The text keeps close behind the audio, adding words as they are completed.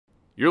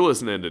You're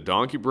listening to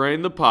Donkey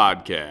Brain, the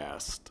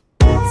podcast.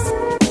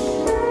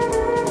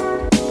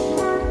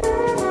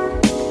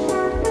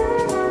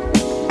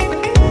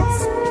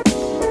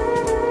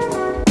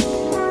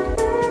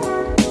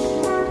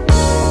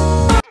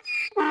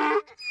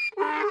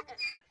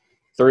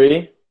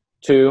 Three,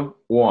 two,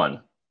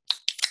 one.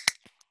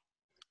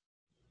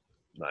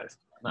 Nice.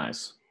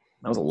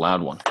 That was a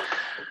loud one.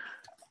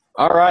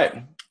 All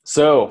right.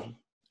 So,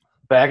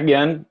 back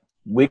again.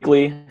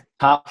 Weekly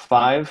top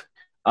five.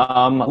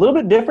 A little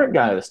bit different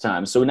guy this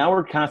time. So now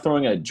we're kind of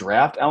throwing a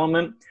draft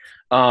element.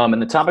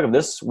 And the topic of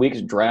this week's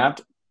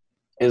draft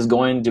is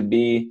going to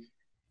be,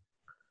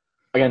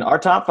 again, our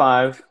top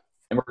five.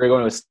 And we're going to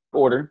go into a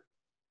order.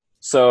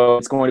 So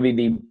it's going to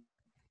be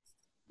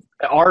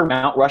our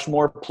Mount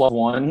Rushmore plus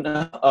one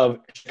of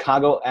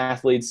Chicago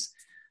athletes.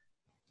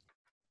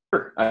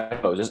 I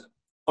suppose just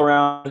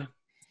around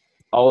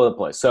all over the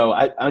place. So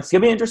it's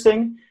going to be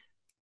interesting.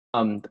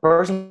 The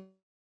person,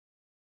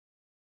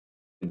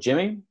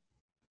 Jimmy,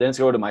 then it's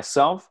go to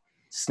myself.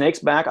 Snakes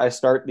back. I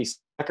start the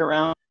second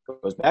round.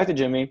 Goes back to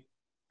Jimmy,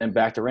 and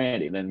back to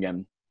Randy. And then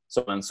again,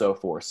 so on and so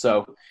forth.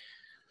 So,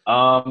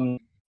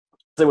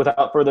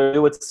 without further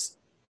ado, let's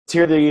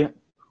hear the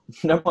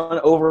number one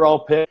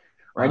overall pick.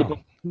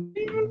 Randy.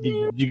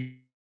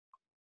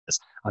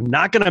 I'm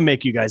not going to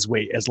make you guys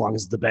wait as long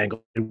as the Bengals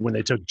did when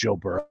they took Joe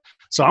Burrow.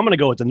 So I'm going to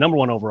go with the number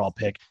one overall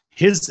pick,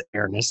 his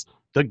airness,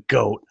 the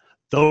GOAT,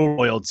 the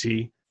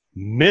royalty,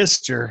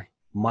 Mr.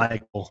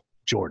 Michael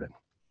Jordan.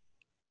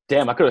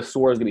 Damn, I could have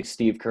swore it was going to be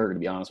Steve Kerr, to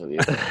be honest with you.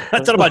 I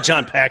thought about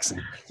John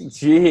Paxson.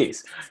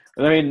 Jeez.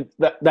 I mean,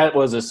 that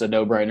was just a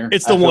no-brainer.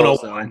 It's the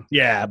 101.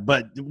 Yeah,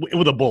 but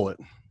with a bullet.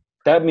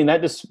 The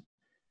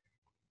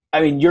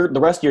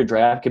rest of your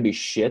draft could be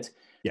shit.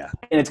 Yeah.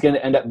 And it's going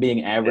to end up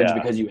being average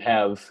because you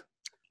have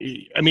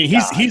 – I mean,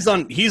 he's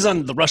on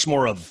the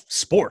Rushmore of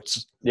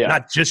sports,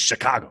 not just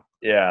Chicago.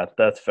 Yeah,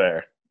 that's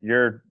fair.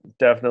 You're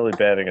definitely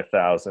batting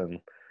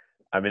 1,000.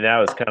 I mean, that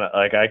was kind of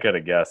like I could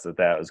have guessed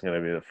that was going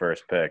to be the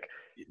first pick.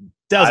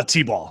 That was a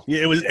T-ball.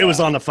 It was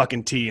on the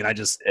fucking tee, and I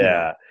just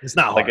it's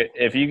not hard. Like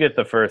if you get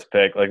the first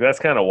pick, like that's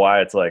kind of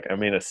why it's like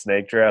a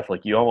snake draft.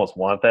 Like you almost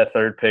want that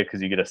third pick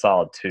because you get a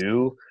solid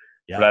two.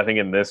 Yeah. But I think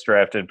in this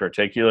draft in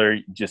particular,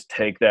 you just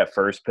take that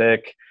first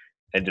pick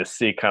and just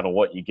see kind of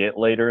what you get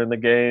later in the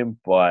game.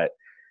 But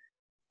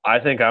I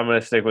think I'm going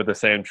to stick with the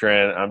same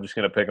trend. I'm just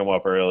going to pick them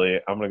up early.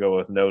 I'm going to go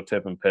with no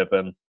Tip and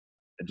Pippen.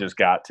 It just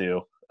got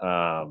to.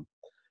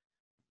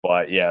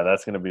 But, yeah,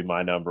 that's going to be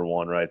my number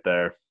one right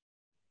there.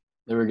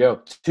 There we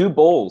go. Two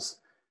Bulls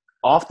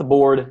off the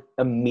board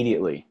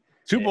immediately.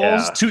 Two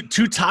Bulls,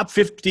 two top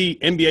 50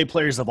 NBA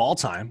players of all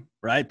time,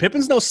 right?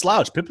 Pippen's no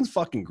slouch. Pippen's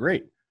fucking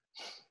great.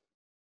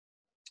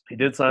 He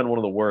did sign one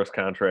of the worst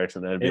contracts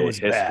in the NBA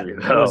history. It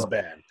was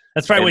bad.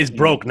 That's probably why he's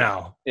broke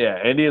now. Yeah,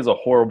 and he is a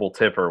horrible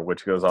tipper,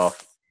 which goes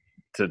off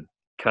to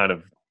kind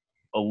of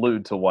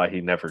allude to why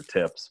he never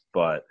tips.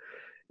 But,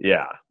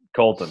 yeah,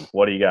 Colton,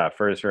 what do you got?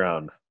 First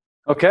round.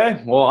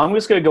 Okay, well, I'm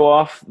just going to go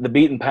off the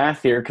beaten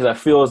path here because I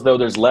feel as though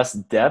there's less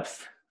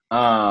depth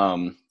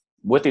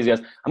with these guys.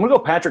 I'm going to go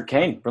Patrick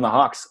Kane from the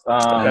Hawks.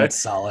 That's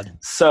solid.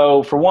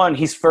 So, for one,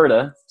 he's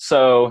Ferda.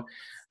 So,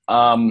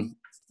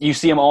 you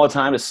see him all the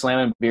time just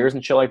slamming beers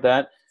and shit like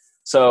that.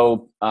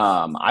 So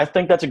I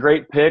think that's a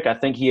great pick. I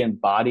think he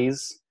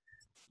embodies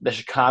the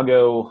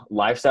Chicago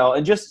lifestyle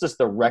and just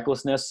the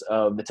recklessness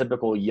of the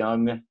typical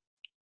young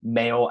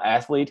male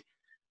athlete.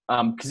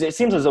 Because it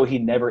seems as though he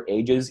never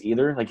ages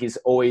either. Like he's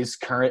always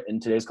current in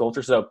today's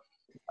culture. So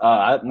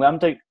I'm going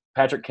to take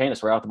Patrick Kane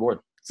right off the board.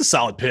 It's a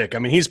solid pick. I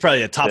mean, he's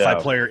probably a top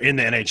five player in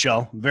the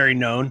NHL. Very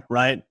known,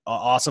 right?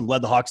 Awesome.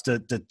 Led the Hawks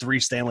to 3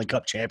 Stanley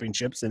Cup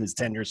championships in his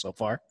tenure so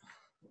far.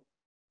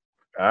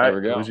 All right,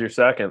 who's your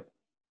second?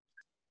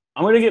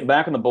 I'm going to get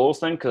back on the Bulls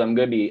thing because I'm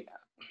going to be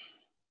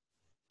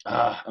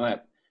I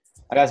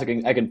guess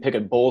I can pick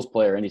a Bulls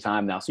player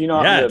anytime now. So,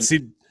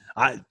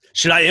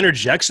 should I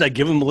interject? Should I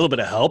give him a little bit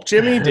of help,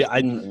 Jimmy?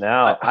 I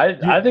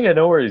think I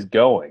know where he's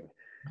going.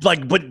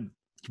 But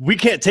we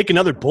can't take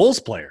another Bulls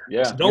player.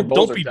 Yeah, so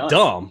don't be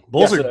dumb.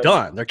 Bulls are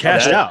done. They're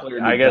cashed out.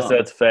 I guess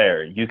that's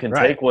fair. You can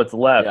take what's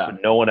left,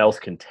 but no one else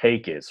can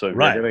take it. So if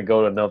you're going to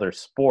go to another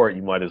sport,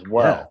 you might as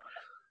well. Yeah.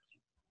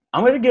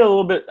 I'm going to get a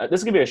little bit –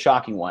 this is going to be a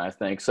shocking one, I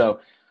think. So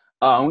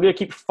I'm going to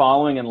keep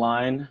following in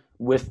line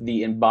with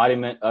the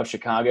embodiment of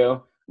Chicago.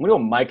 I'm going to go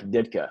Mike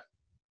Ditka.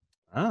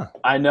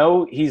 I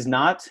know he's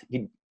not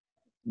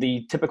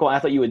the typical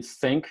athlete you would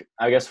think,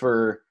 I guess,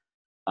 for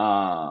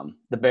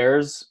the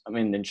Bears,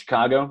 in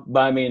Chicago.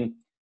 But,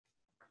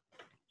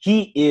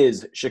 he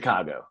is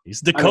Chicago.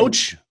 He's the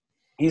coach.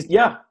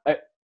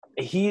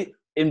 He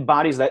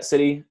embodies that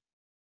city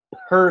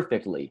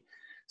perfectly.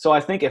 So I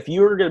think if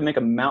you were going to make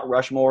a Mount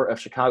Rushmore of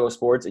Chicago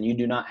sports and you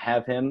do not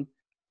have him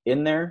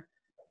in there,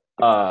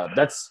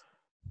 that's –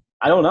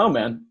 I don't know,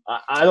 man.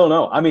 I don't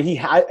know.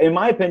 In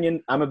my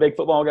opinion, I'm a big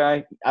football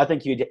guy. I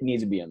think he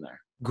needs to be in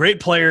there. Great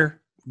player,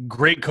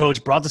 great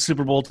coach. Brought the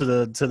Super Bowl to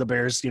the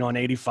Bears, in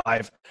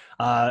 '85.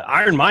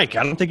 Iron Mike.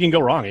 I don't think you can go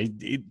wrong.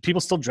 People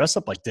still dress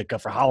up like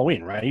Ditka for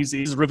Halloween, right?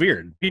 He's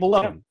revered. People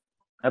love him.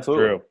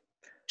 Absolutely. True.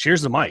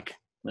 Cheers to Mike.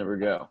 There we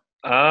go.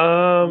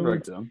 Oh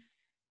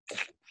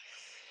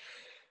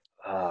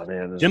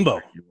man,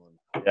 Jimbo.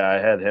 Yeah, I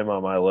had him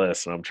on my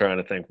list, and I'm trying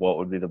to think what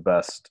would be the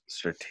best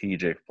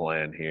strategic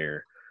plan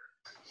here.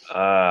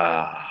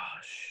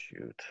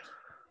 Shoot.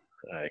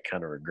 I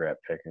kind of regret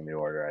picking the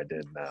order I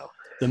did now.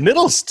 The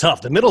middle's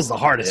tough. The middle's the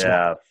hardest one.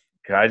 Yeah.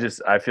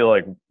 I feel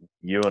like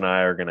you and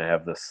I are going to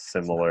have this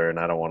similar, and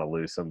I don't want to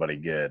lose somebody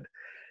good.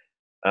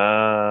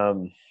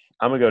 I'm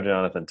going to go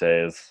Jonathan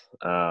Toews.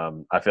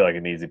 I feel like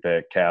an easy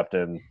pick.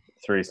 Captain,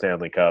 3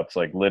 Stanley Cups,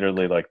 like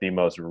literally like the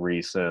most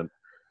recent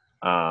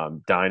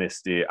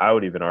dynasty. I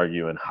would even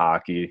argue in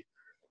hockey.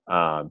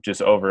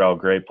 Just overall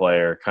great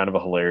player, kind of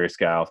a hilarious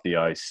guy off the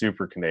ice,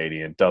 super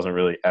Canadian, doesn't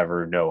really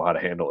ever know how to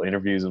handle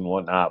interviews and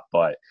whatnot,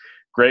 but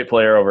great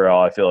player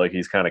overall. I feel like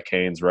he's kind of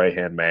Kane's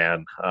right-hand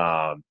man.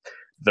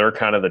 They're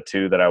kind of the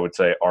two that I would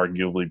say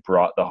arguably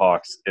brought the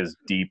Hawks as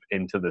deep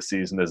into the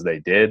season as they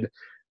did.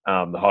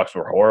 The Hawks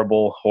were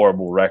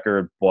horrible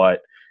record,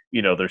 but,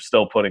 they're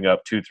still putting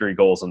up 2-3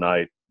 goals a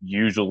night,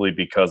 usually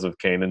because of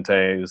Kane and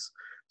Toews.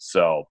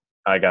 So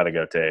I got to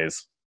go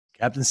Toews.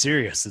 Captain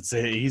Serious.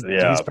 He's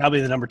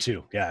probably the number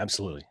 2. Yeah,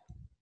 absolutely.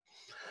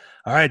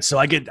 All right, so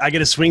I get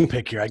a swing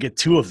pick here. I get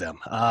 2 of them.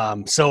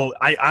 So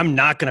I'm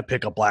not going to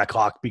pick a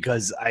Blackhawk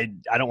because I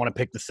don't want to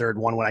pick the third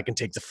one when I can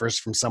take the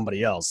first from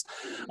somebody else.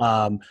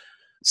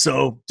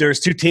 So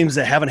there's 2 teams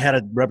that haven't had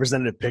a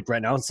representative pick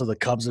right now, so the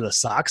Cubs or the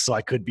Sox. So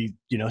I could be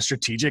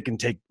strategic and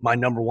take my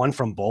number 1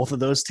 from both of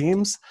those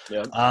teams.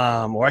 Yep.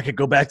 Or I could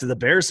go back to the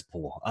Bears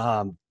pool.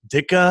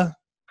 Ditka.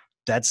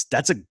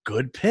 That's a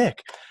good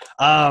pick.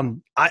 I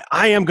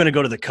am going to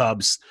go to the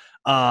Cubs,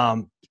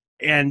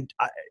 and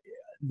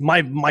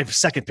my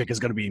second pick is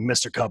going to be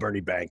Mr. Cub, Ernie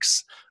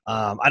Banks.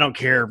 I don't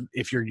care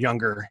if you're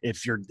younger,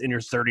 if you're in your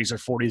 30s or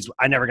 40s.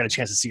 I never got a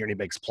chance to see Ernie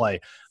Banks play,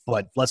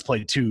 but let's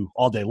play 2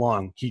 all day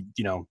long. He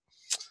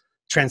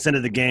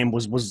transcended the game.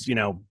 Was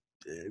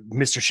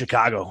Mr.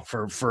 Chicago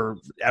for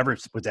ever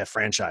with that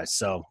franchise.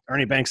 So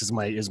Ernie Banks is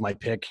my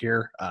pick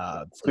here.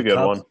 It's a good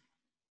one.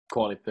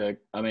 Quality pick.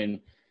 I mean,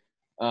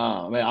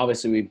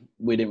 obviously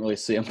we didn't really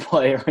see him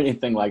play or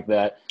anything like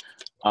that.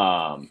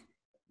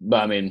 But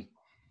I mean,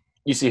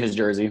 you see his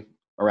jersey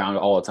around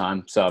all the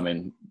time. So, I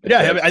mean,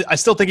 I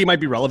still think he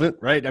might be relevant,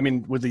 right? I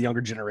mean, with the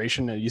younger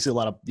generation, you see a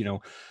lot of,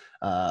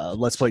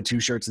 let's play 2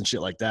 shirts and shit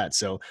like that.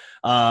 So,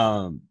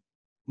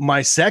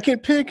 my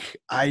second pick,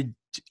 I'm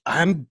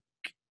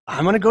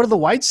going to go to the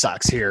White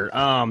Sox here.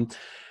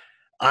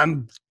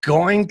 I'm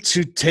going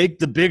to take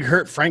the big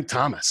hurt Frank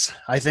Thomas.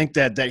 I think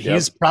that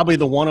he's probably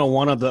the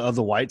 101 of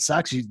the White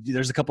Sox.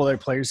 There's a couple other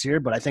players here,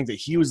 but I think that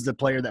he was the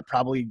player that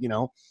probably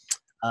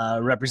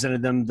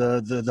represented them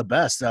the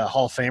best.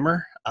 Hall of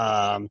Famer.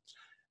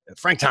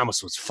 Frank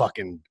Thomas was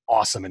fucking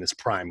awesome in his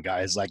prime,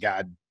 guys. Like,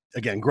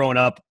 again, growing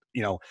up,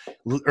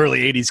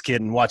 early 80s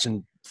kid and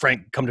watching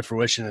Frank come to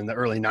fruition in the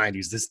early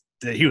 90s,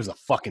 he was a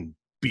fucking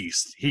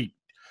beast.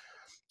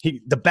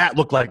 The bat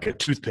looked like a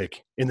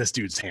toothpick in this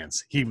dude's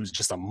hands. He was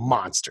just a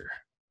monster.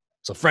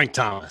 So Frank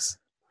Thomas.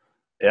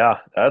 Yeah,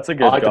 that's a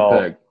good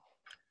call.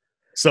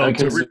 So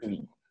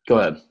go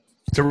ahead.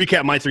 To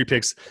recap my 3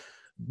 picks: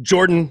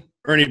 Jordan,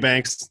 Ernie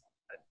Banks,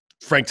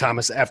 Frank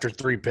Thomas. After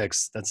 3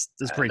 picks, that's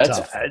pretty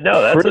tough.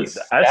 No, that's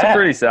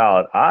pretty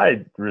solid.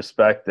 I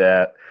respect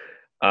that.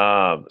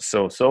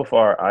 So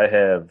far I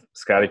have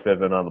Scottie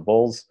Pippen on the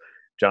Bulls,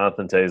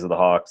 Jonathan Toews of the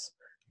Hawks.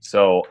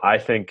 So I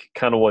think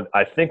kind of what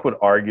I think would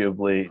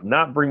arguably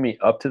not bring me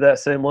up to that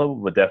same level,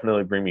 but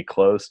definitely bring me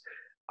close.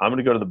 I'm going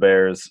to go to the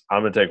Bears.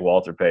 I'm going to take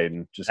Walter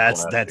Payton.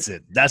 That's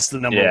it. That's the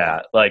number one.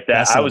 Yeah, like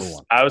that. I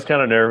was kind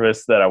of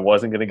nervous that I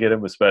wasn't going to get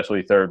him,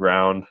 especially 3rd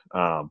round.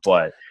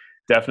 But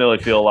definitely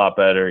feel a lot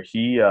better.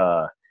 He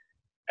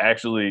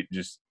actually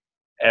just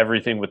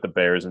everything with the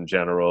Bears in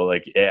general.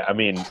 Like, I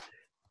mean,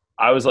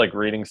 I was like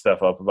reading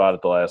stuff up about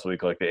it the last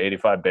week. Like the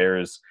 '85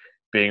 Bears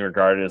being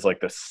regarded as like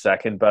the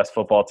 2nd best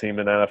football team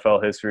in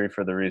NFL history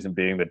for the reason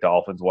being the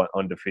Dolphins went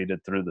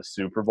undefeated through the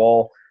Super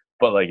Bowl.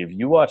 But like if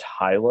you watch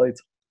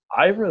highlights,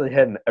 I really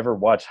hadn't ever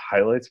watched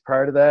highlights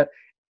prior to that.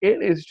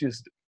 It is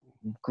just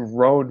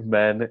grown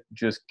men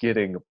just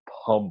getting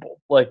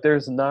pummeled. Like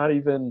there's not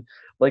even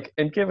like,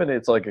 and given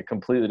it's like a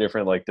completely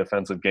different like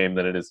defensive game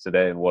than it is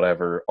today and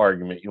whatever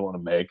argument you want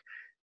to make,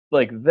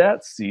 like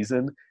that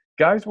season,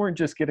 guys weren't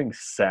just getting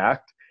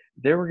sacked.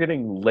 They were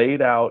getting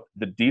laid out.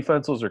 The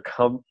defenses are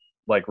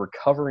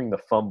recovering the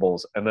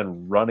fumbles and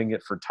then running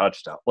it for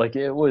touchdown. Like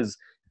it was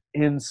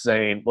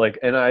insane. Like,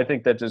 and I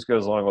think that just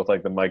goes along with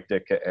like the Mike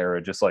Ditka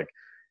era, just like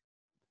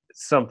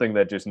something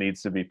that just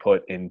needs to be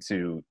put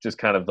into just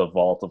kind of the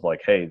vault of like,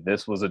 hey,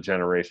 this was a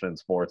generation in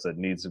sports that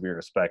needs to be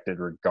respected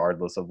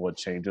regardless of what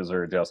changes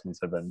or adjustments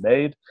have been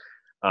made.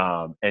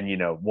 And,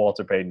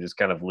 Walter Payton just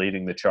kind of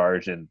leading the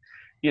charge and,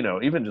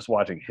 even just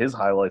watching his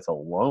highlights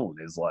alone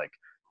is like,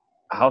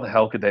 how the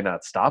hell could they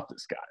not stop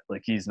this guy?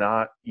 Like, he's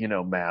not,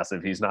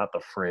 massive. He's not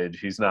the Fridge.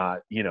 He's not,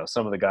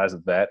 some of the guys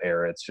of that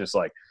era. It's just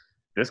like,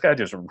 this guy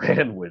just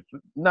ran with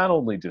not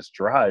only just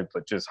drive,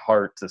 but just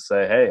heart to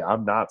say, hey,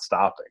 I'm not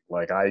stopping.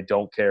 Like, I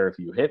don't care if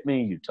you hit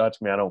me, you touch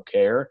me, I don't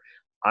care.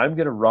 I'm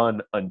going to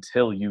run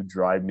until you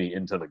drive me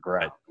into the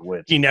ground.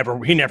 Which he never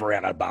ran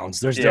out of bounds.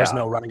 There's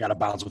no running out of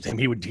bounds with him.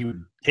 He would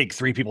take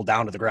 3 people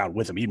down to the ground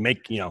with him. He'd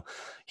make,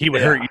 he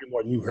would hurt you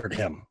more than you hurt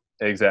him.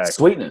 Exactly.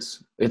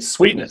 Sweetness. It's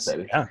sweetness,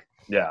 baby. Yeah.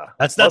 Yeah.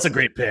 That's a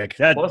great pick.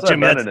 Plus I've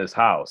been in his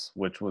house,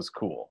 which was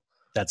cool.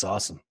 That's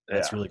awesome.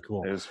 That's really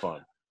cool. It was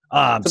fun.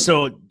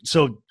 So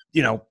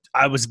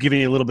I was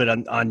giving you a little bit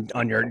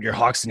on your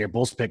Hawks and your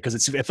Bulls pick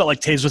because it felt like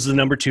Taves was the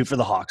number 2 for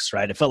the Hawks,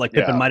 right? It felt like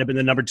Pippen might have been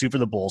the number 2 for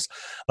the Bulls,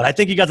 but I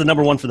think he got the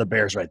number 1 for the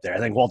Bears right there. I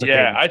think Walter.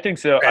 Yeah, Payton I think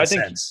so. I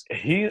think sense.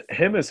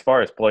 him as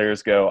far as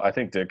players go, I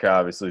think Dick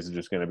obviously is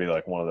just going to be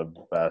like one of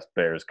the best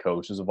Bears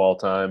coaches of all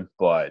time.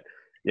 But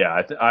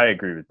yeah, I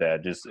agree with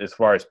that. Just as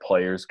far as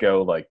players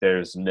go, like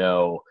there's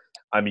no.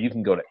 I mean, you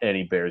can go to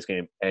any Bears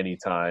game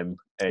anytime,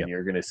 and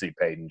you're going to see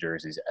Peyton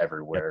jerseys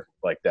everywhere.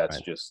 Like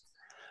that's just.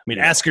 I mean,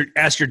 ask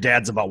your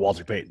dads about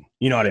Walter Payton.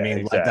 You know what I mean?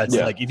 Exactly. Like that's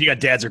like if you got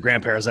dads or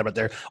grandparents out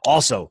there.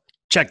 Also,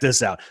 check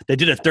this out. They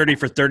did a 30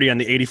 for 30 on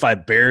the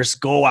 85 Bears.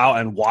 Go out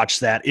and watch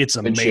that. It's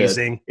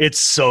amazing. It's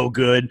so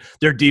good.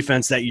 Their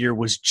defense that year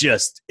was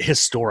just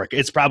historic.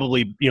 It's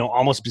probably,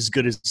 almost as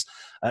good as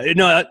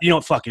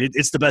fuck it.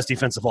 It's the best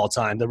defense of all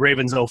time. The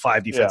Ravens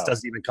 05 defense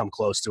doesn't even come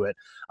close to it.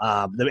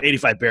 The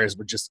 85 Bears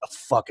were just a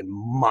fucking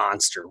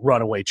monster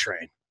runaway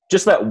train.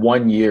 Just that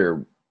 1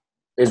 year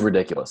is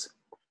ridiculous.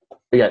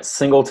 We got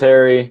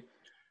Singletary,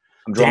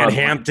 Dan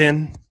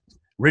Hampton,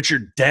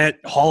 Richard Dent,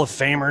 Hall of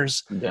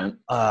Famers. Dent.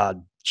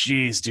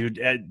 Jeez, dude.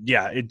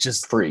 It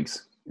just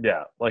freaks.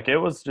 Yeah, like it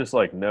was just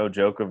like no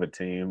joke of a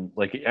team.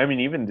 Like I mean,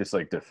 even just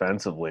like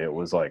defensively, it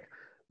was like,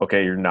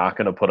 okay, you're not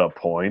going to put up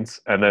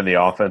points, and then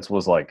the offense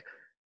was like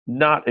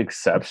not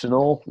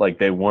exceptional. Like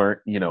they weren't,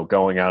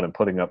 going out and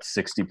putting up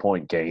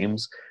 60-point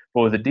games.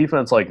 But with a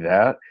defense like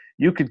that,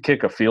 you could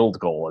kick a field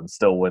goal and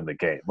still win the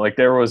game. Like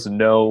there was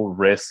no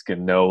risk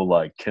and no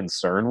like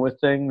concern with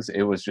things.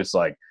 It was just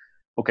like,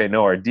 okay,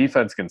 no, our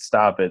defense can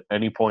stop it.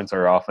 Any points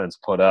our offense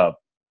put up,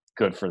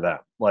 good for them.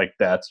 Like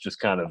that's just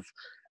kind of,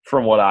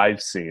 from what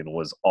I've seen,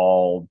 was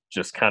all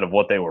just kind of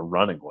what they were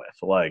running with.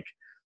 Like,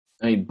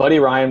 I mean, Buddy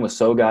Ryan was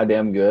so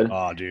goddamn good.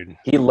 Oh, dude.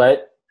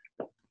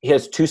 He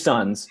has 2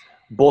 sons,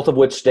 both of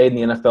which stayed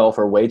in the NFL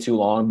for way too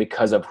long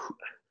because of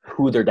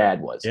who their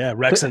dad was. Yeah,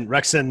 Rex and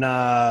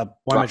why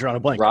am I drawing a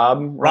blank?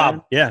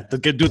 Rob. Yeah, the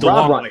good dude, the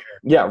long way.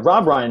 Yeah,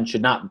 Rob Ryan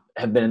should not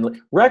have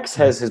been. Rex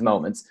has his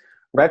moments.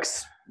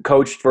 Rex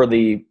coached for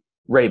the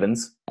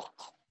Ravens.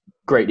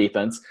 Great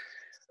defense.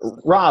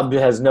 Rob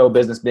has no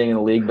business being in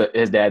the league, but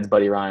his dad's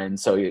Buddy Ryan.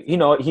 So,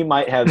 he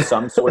might have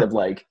some sort of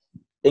like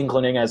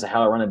inclining as to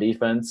how to run a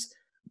defense.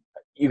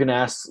 You can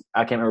ask,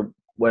 I can't remember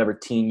whatever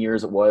teen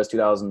years it was,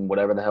 2000,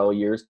 whatever the hell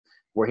years,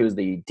 where he was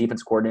the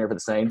defense coordinator for the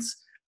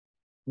Saints.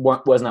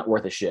 Was not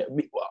worth a shit.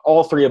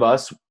 All 3 of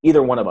us,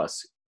 either one of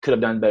us, could have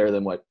done better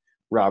than what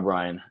Rob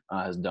Ryan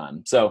has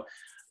done. So,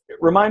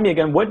 remind me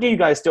again, what do you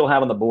guys still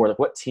have on the board? Like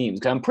what teams?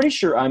 Because I'm pretty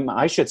sure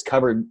I shit's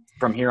covered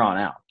from here on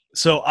out.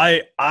 So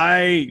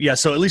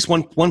so at least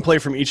one player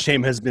from each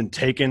team has been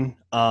taken.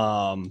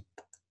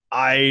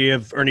 I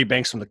have Ernie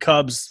Banks from the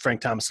Cubs,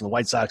 Frank Thomas from the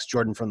White Sox,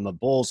 Jordan from the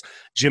Bulls.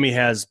 Jimmy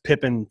has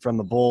Pippen from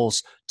the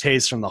Bulls,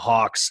 Tays from the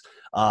Hawks,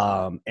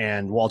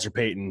 and Walter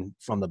Payton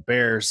from the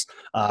Bears.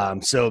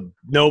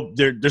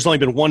 There's only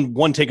been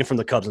one taken from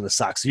the Cubs and the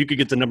Sox. So you could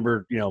get the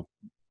number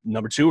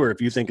 2, or if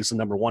you think it's the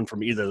number 1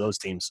 from either of those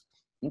teams.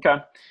 Okay.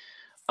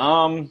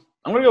 I'm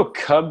going to go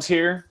Cubs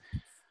here.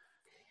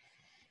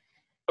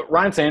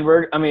 Ryan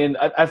Sandberg, I mean,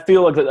 I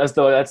feel like as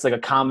though that's like a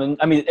common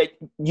 – I mean,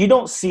 you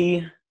don't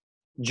see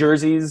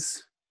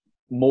jerseys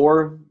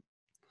more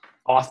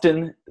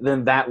often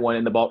than that one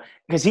in the ball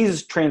because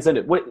he's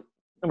transcended. What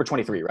number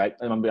 23, right?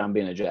 I'm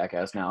being a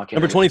jackass now.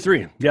 Number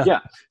 23, yeah. Yeah.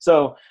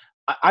 So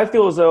I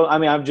feel as though – I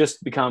mean, I've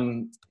just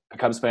become a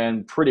Cubs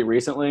fan pretty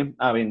recently.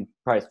 I mean,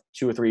 probably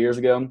 2 or 3 years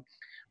ago.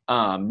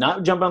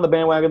 Not jumping on the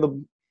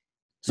bandwagon.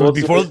 So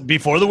before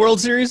the World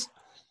Series?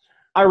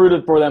 I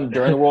rooted for them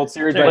during the World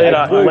Series. Late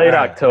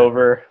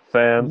October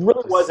fan.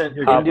 Really wasn't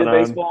into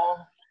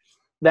baseball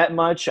that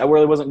much. I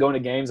really wasn't going to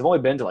games. I've only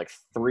been to like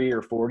 3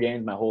 or 4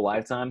 games my whole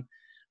lifetime.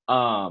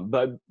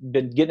 But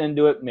been getting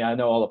into it. I mean, I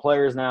know all the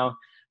players now.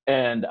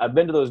 And I've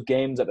been to those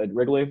games up at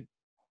Wrigley.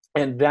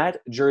 And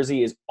that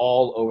jersey is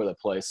all over the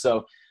place.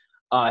 So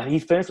he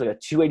finished with a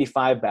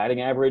 285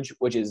 batting average,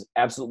 which is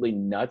absolutely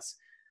nuts.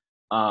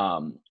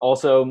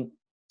 Also,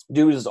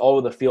 dude is all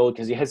over the field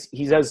because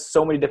he has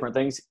so many different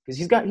things. Because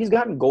he's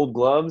gotten Gold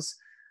Gloves,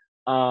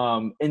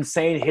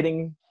 insane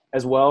hitting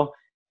as well.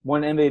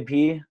 Won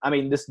MVP. I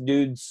mean, this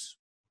dude's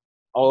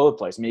all over the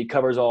place. I mean, he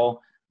covers all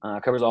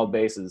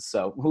bases.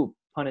 So,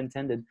 pun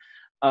intended.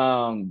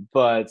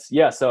 But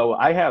yeah, so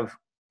I have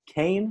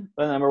Kane,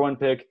 the number 1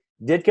 pick.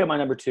 Ditka, my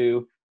number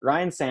 2.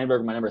 Ryan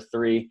Sandberg, my number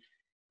 3.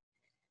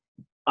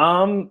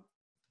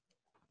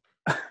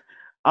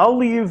 I'll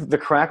leave the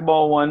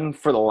crackball one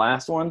for the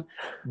last one.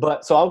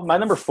 But my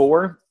number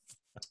 4,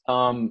 it's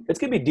going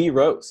to be D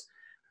Rose.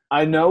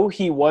 I know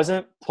he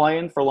wasn't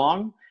playing for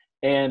long,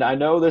 and I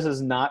know this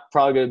is not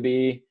probably going to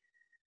be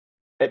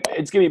 –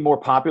 it's going to be more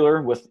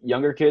popular with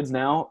younger kids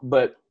now.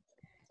 But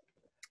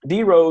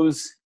D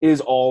Rose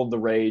is all the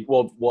rage.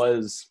 Well,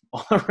 was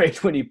all the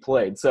rage when he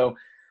played. So,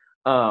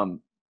 won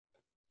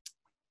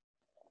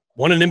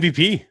an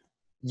MVP.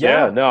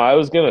 Yeah, no, I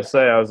was gonna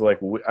say, I was like,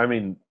 I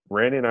mean,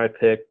 Randy and I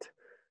picked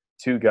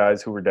two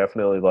guys who were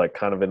definitely like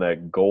kind of in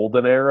that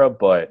golden era,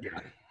 but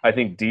I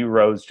think D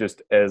Rose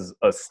just as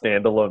a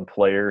standalone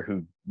player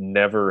who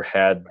never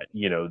had,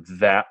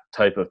 that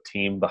type of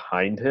team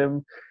behind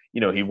him.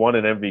 He won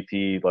an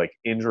MVP, like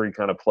injury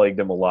kind of plagued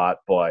him a lot,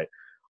 but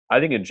I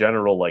think in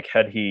general, like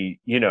had he,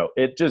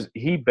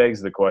 he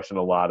begs the question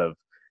a lot of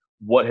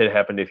what had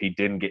happened if he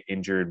didn't get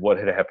injured, what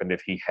had happened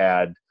if he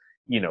had,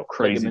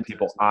 crazy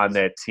people on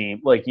that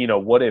team. Like,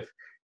 what if,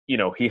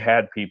 he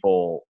had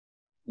people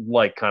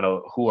like kind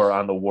of who are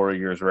on the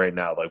Warriors right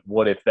now? Like,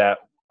 what if that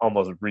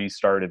almost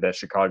restarted that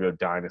Chicago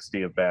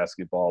dynasty of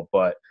basketball?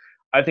 But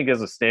I think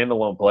as a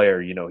standalone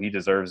player, he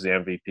deserves the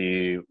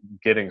MVP.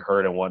 Getting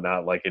hurt and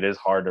whatnot, like it is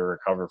hard to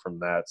recover from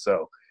that.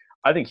 So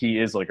I think he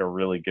is like a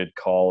really good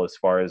call as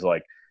far as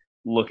like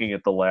looking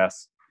at the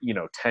last,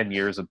 10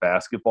 years of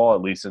basketball,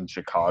 at least in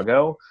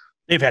Chicago.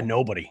 They've had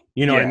nobody.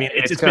 You know what I mean?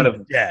 It's kind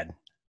been of dead.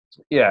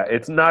 Yeah,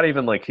 it's not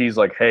even like he's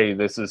like, hey,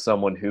 this is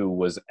someone who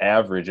was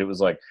average. It was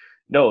like,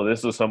 no,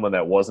 this was someone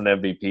that was an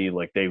MVP.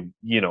 Like they,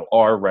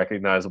 are a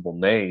recognizable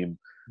name.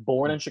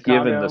 Born in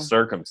Chicago, given the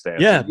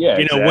circumstances. Yeah,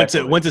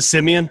 exactly. went to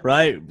Simeon,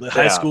 right?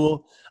 High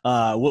school.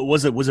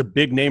 Was a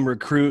big name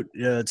recruit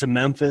to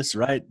Memphis,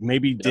 right?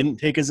 Maybe didn't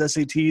take his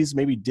SATs,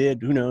 maybe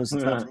did. Who knows?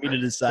 It's not for me to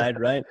decide,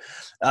 right?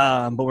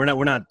 But we're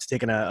not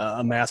taking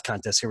a math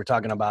contest here. We're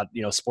talking about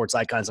sports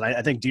icons, and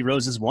I think D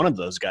Rose is one of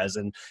those guys.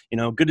 And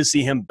good to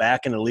see him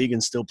back in the league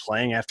and still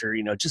playing after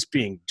just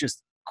being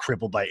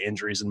crippled by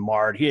injuries and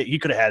marred. He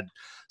could have had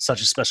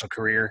such a special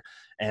career.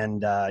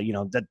 And,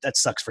 that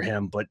sucks for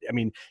him. But, I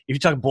mean, if you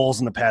talk Bulls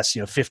in the past,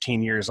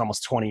 15 years,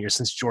 almost 20 years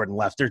since Jordan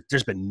left,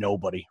 there's been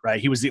nobody, right?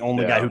 He was the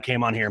only guy who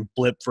came on here and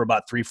blipped for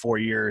about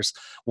 3-4 years,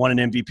 won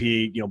an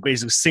MVP,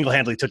 basically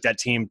single-handedly took that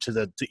team to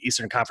the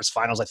Eastern Conference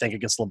Finals, I think,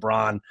 against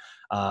LeBron.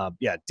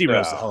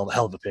 D-Rose is a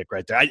hell of a pick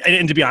right there.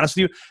 And to be honest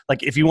with you,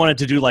 like if you wanted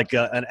to do like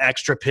an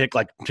extra pick,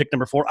 like pick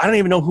number 4, I don't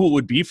even know who it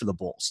would be for the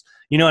Bulls.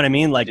 You know what I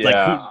mean?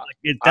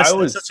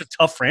 That's such a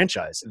tough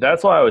franchise.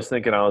 That's why I was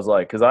thinking, I was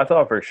like, because I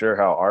thought for sure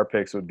how our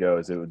picks would go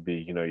is it would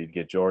be, you'd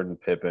get Jordan,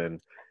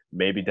 Pippen,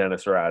 maybe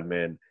Dennis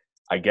Rodman.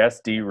 I guess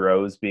D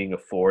Rose being a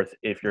 4th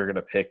if you're going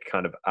to pick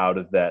kind of out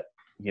of that,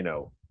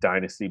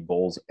 Dynasty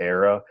Bulls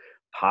era.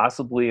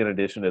 Possibly in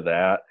addition to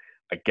that,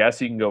 I guess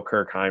you can go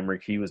Kirk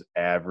Heinrich. He was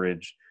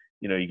average.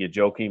 You get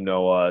Joakim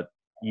Noah,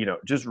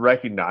 just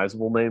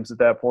recognizable names at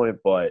that point.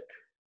 But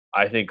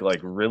I think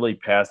like really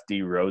past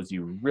D Rose,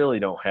 you really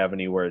don't have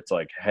anywhere it's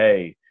like,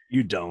 hey,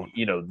 you don't.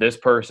 This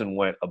person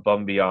went above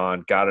and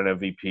beyond, got an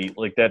MVP.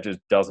 Like that just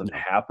doesn't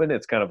happen.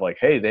 It's kind of like,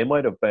 hey, they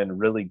might have been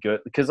really good.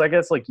 Because I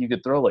guess like you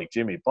could throw like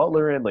Jimmy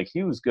Butler in. Like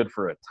he was good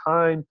for a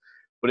time,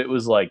 but it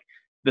was like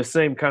the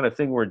same kind of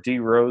thing where D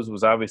Rose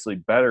was obviously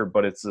better,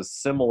 but it's a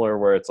similar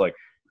where it's like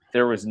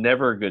there was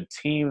never a good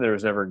team. There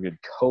was never a good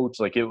coach.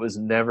 Like it was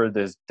never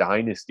this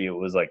dynasty. It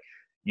was like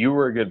you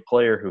were a good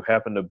player who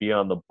happened to be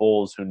on the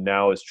Bulls who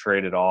now is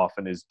traded off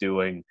and is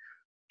doing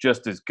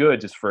just as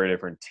good, just for a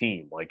different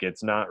team. Like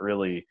it's not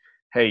really,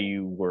 hey,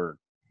 you were,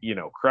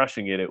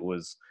 crushing it. It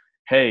was,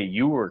 hey,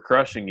 you were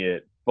crushing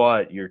it,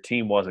 but your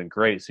team wasn't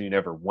great, so you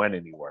never went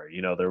anywhere.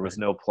 There was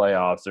no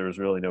playoffs. There was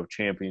really no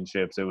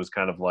championships. It was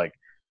kind of like,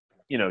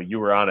 you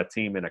were on a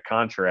team in a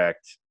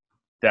contract.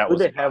 Who'd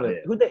they have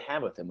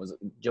with him? Was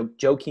it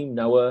Joakim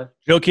Noah?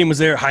 Joakim was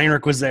there.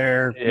 Heinrich was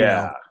there.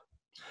 Yeah.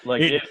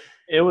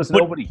 It was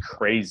nobody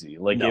crazy.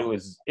 Like no.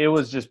 It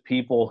was just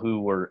people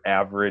who were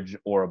average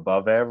or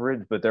above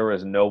average, but there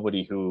was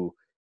nobody who,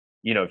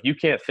 if you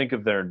can't think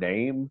of their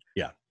name,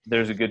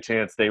 there's a good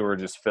chance they were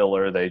just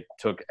filler. They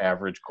took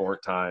average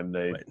court time.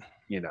 That's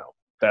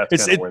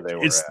kind of where they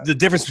were. It's the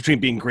difference between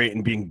being great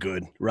and being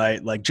good,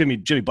 right? Like Jimmy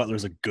Butler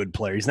is a good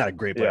player. He's not a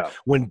great player. Yeah.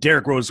 When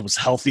Derrick Rose was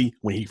healthy,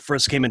 when he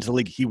first came into the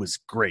league, he was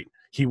great.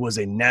 He was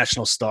a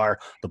national star.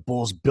 The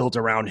Bulls built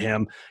around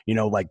him.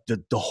 Like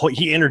the whole,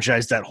 he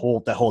energized that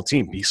whole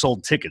team. He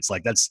sold tickets.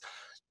 Like that's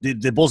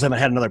the Bulls haven't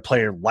had another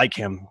player like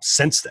him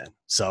since then.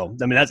 So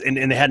I mean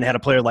and they hadn't had a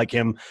player like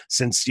him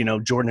since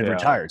Jordan had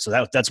retired.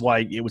 So that's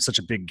why it was such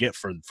a big gift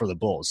for the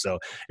Bulls. So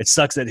it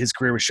sucks that his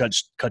career was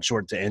cut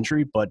short to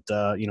injury. But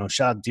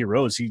shout out D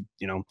Rose. He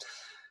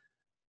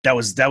that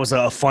was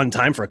a fun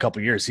time for a couple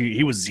of years.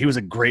 He was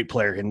a great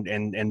player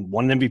and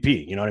won an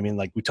MVP. You know what I mean?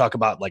 Like we talk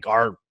about like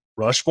our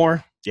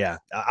Rushmore, yeah.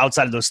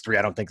 Outside of those 3,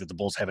 I don't think that the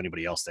Bulls have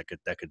anybody else that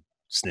could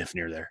sniff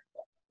near there.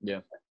 Yeah.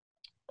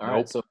 All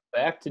right. So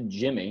back to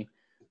Jimmy.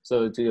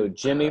 So to go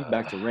Jimmy,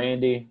 back to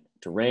Randy,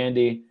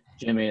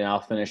 Jimmy, and I'll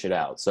finish it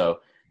out.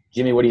 So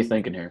Jimmy, what are you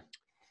thinking here?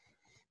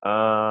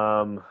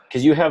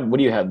 Because what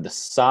do you have? The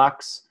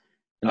Sox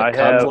and the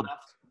Cubs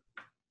left?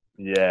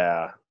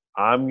 Yeah.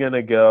 I'm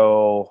gonna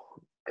go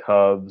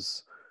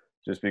Cubs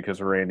just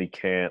because Randy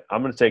can't.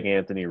 I'm gonna take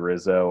Anthony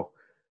Rizzo.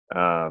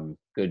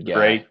 Good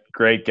guy.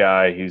 Great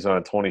guy. He's on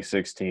a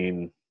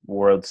 2016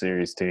 World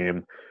Series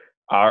team.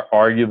 are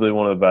arguably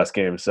one of the best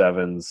game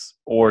sevens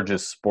or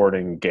just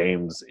sporting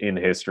games in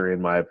history,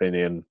 in my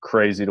opinion.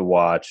 Crazy to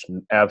watch,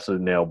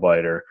 absolute nail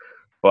biter.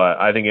 But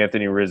I think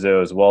Anthony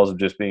Rizzo, as well as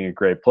just being a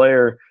great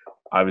player,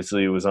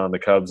 obviously he was on the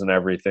Cubs and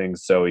everything,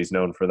 so he's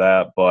known for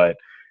that. But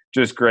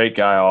just great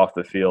guy off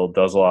the field,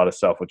 does a lot of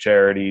stuff with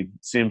charity,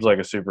 seems like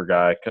a super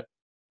guy,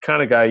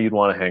 kind of guy you'd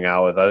want to hang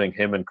out with. I think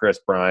him and Chris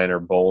Bryant are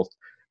both.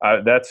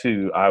 That's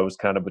who I was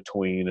kind of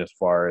between as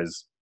far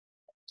as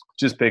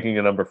just picking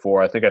a number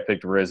 4. I think I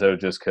picked Rizzo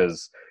just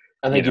because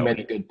I think you made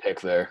a good pick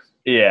there.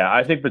 Yeah,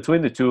 I think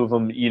between the two of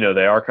them,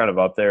 they are kind of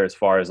up there as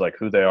far as like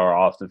who they are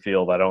off the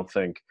field. I don't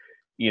think,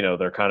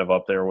 they're kind of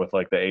up there with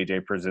like the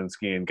AJ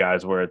Przinsky and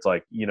guys where it's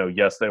like,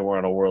 yes, they were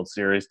on a World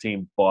Series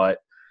team, but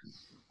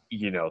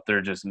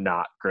they're just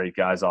not great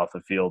guys off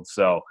the field.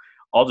 So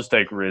I'll just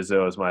take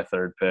Rizzo as my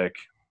third pick.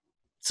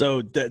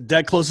 So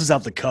that closes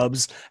out the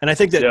Cubs. And I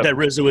think that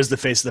Rizzo is the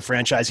face of the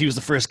franchise. He was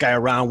the first guy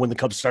around when the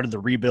Cubs started the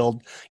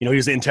rebuild. He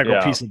was the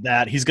integral piece of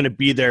that. He's going to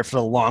be there for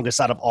the longest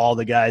out of all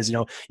the guys.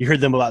 You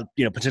heard them about,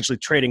 potentially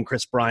trading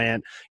Chris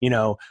Bryant,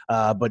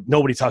 but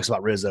nobody talks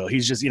about Rizzo.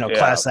 He's just,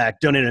 class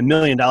act, donated $1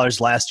 million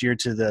last year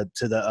to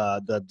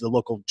the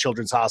local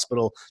children's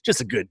hospital.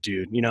 Just a good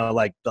dude,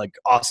 like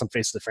awesome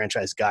face of the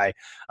franchise guy.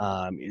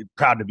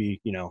 Proud to be,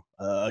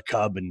 a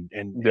Cub and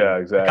yeah,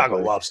 exactly.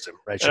 Chicago loves him,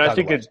 right? And I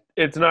think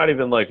it's not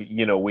even like,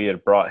 we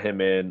had brought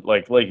him in,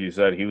 like you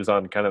said, he was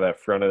on kind of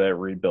that front of that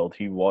rebuild.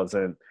 He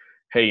wasn't,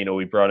 hey,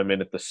 we brought him in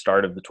at the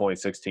start of the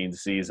 2016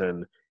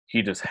 season.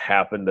 He just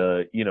happened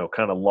to,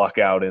 kind of luck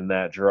out in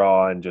that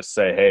draw and just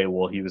say, hey,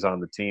 well, he was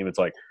on the team. It's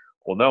like,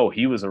 well, no,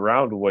 he was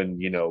around when,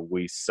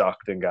 we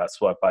sucked and got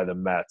swept by the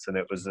Mets. And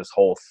it was this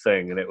whole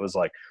thing. And it was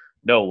like,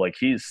 no, like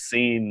he's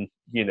seen,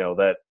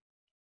 that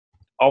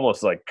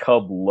almost like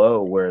Cub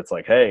low where it's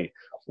like, hey,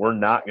 we're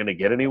not going to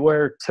get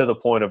anywhere, to the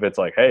point of it's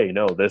like, hey,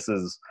 no, this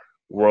is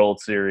World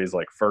Series,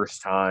 like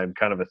first time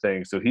kind of a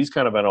thing. So he's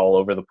kind of been all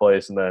over the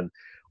place. And then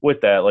with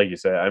that, like you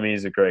said, I mean,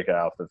 he's a great guy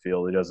off the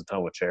field. He does a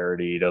ton with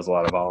charity. He does a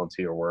lot of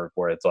volunteer work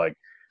where it's like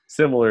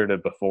similar to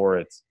before.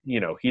 It's,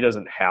 he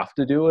doesn't have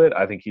to do it.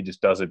 I think he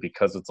just does it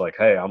because it's like,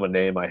 hey, I'm a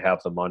name. I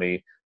have the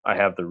money. I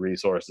have the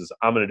resources.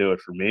 I'm going to do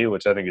it for me,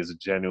 which I think is a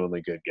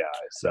genuinely good guy.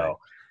 So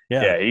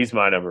yeah, he's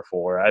my number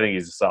 4. I think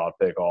he's a solid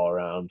pick all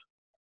around.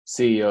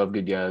 CEO of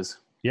good guys.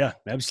 Yeah,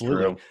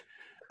 absolutely.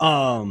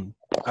 All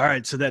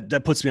right, so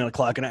that puts me on the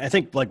clock, and I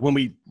think like when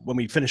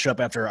we finish up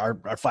after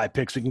our 5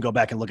 picks, we can go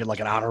back and look at like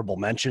an honorable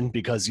mention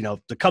because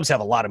the Cubs have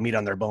a lot of meat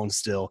on their bones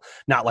still,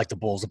 not like the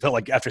Bulls. I feel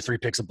like after 3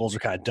 picks, the Bulls are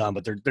kind of done,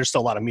 but there's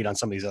still a lot of meat on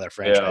some of these other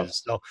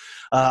franchises. Yeah. So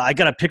I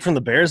got a pick from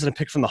the Bears and a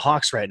pick from the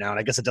Hawks right now, and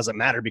I guess it doesn't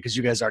matter because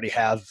you guys already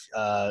have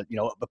a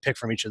pick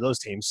from each of those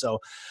teams. So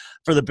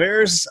for the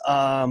Bears,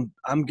 I'm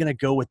gonna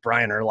go with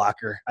Brian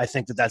Urlacher. I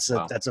think that's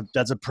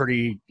a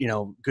pretty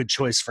good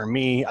choice for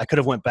me. I could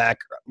have went back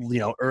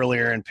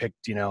earlier and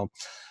picked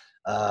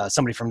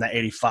somebody from that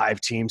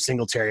 85 team.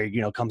 Singletary,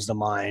 comes to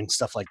mind,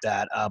 stuff like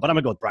that. But I'm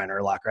gonna go with Brian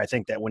Urlacher. I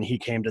think that when he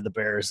came to the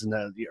Bears in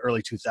the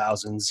early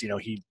 2000s,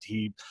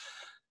 he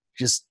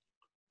just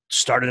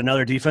started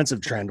another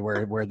defensive trend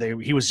where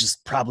he was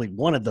just probably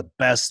one of the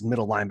best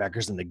middle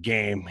linebackers in the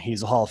game.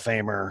 He's a Hall of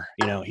Famer.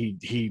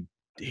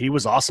 He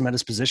was awesome at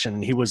his position,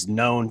 and he was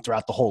known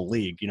throughout the whole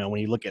league. When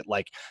you look at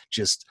like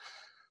just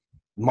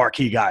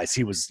marquee guys,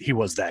 he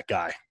was that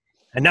guy.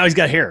 And now he's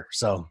got hair,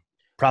 so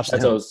props to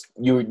him.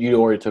 You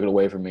already took it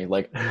away from me.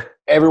 Like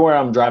everywhere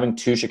I'm driving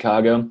to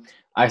Chicago,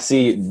 I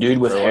see dude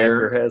with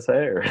hair has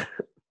hair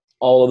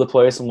all over the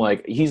place. I'm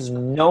like, he's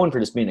known for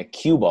just being a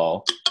cue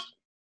ball.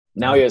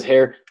 Now he has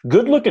hair.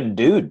 Good looking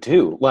dude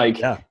too. Like,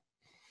 yeah.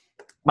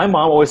 My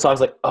mom always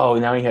talks like, oh,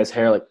 now he has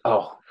hair. Like,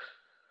 oh,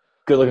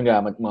 good looking guy.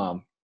 I'm like,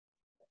 Mom,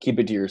 keep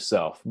it to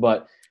yourself.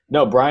 But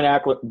no, Brian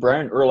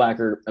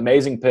Urlacher,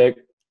 amazing pick,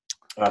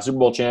 Super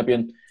Bowl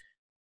champion.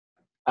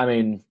 I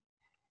mean,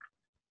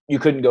 you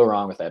couldn't go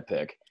wrong with that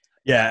pick.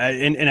 Yeah,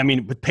 and I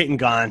mean, with Peyton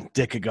gone,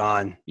 Dick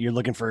gone, you're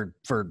looking for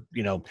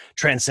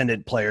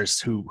transcendent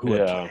players who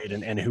have played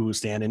and who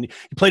stand. And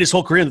he played his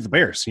whole career with the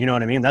Bears. You know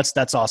what I mean?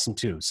 That's awesome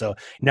too. So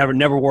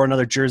never wore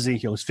another jersey.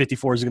 His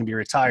 54 is going to be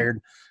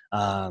retired.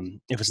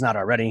 If it's not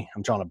already,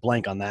 I'm drawing a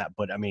blank on that.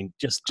 But I mean,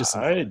 just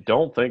I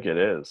don't think it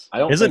is. I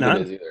don't think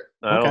it is either.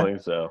 I don't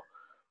think so.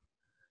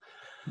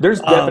 There's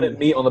definite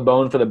meat on the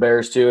bone for the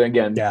Bears too.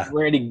 Again,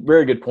 Randy,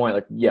 very good point.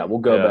 Like, we'll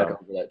go back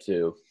over that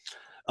too.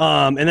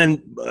 And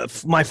then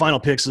my final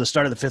picks at the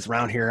start of the 5th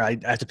round here, I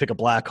have to pick a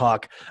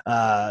Blackhawk.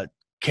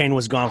 Kane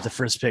was gone with the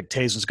first pick.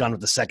 Taze was gone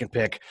with the second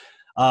pick.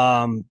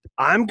 I'm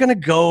going to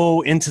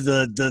go into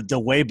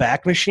the way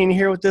back machine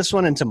here with this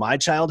one, into my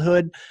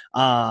childhood.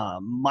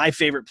 My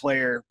favorite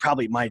player,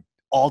 probably my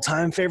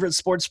all-time favorite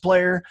sports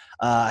player.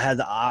 I had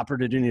the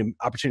opportunity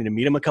to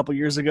meet him a couple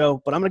years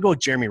ago, but I'm going to go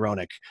with Jeremy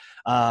Roenick.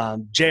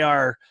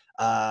 JR,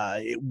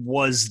 it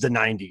was the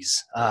 90s.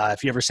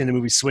 If you ever seen the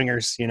movie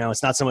Swingers,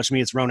 it's not so much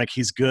me, it's Roenick.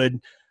 He's good.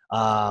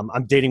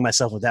 I'm dating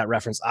myself with that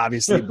reference,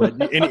 obviously, but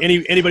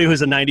anybody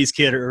who's a 90s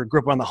kid or grew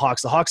up around the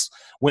Hawks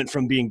went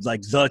from being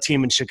like the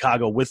team in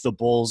Chicago with the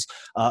Bulls.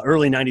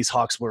 Early 90s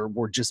Hawks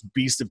were just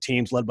beasts of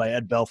teams led by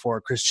Ed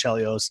Belfour, Chris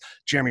Chelios,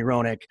 Jeremy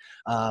Roenick.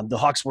 The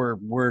Hawks were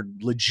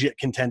legit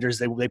contenders.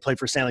 They played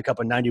for Stanley Cup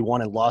in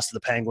 91 and lost to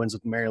the Penguins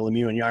with Mario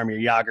Lemieux and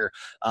Jaromir Jagr.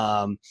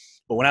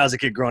 But when I was a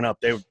kid growing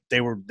up,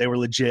 they were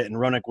legit, and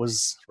Roenick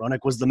was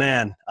the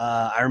man.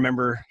 I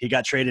remember he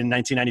got traded in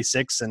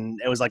 1996, and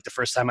it was like the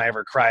first time I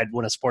ever cried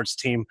when a sports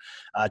team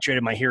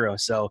traded my hero.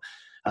 So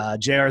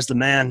JR is the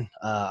man.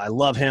 I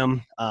love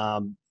him.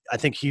 I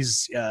think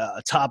he's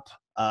a top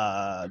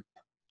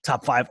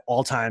 5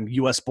 all-time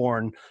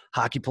U.S.-born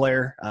hockey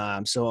player.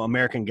 So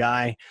American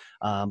guy,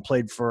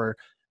 played for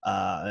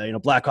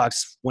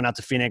Blackhawks, went out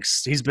to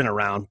Phoenix. He's been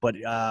around, but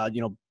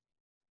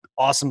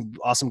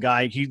awesome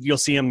guy. You'll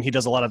see him. He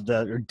does a lot of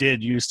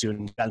used to,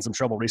 and got in some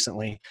trouble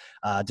recently.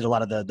 Did a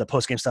lot of the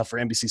post-game stuff for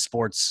NBC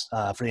Sports,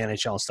 for the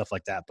NHL and stuff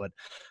like that. But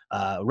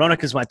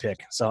Roenick is my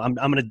pick. So I'm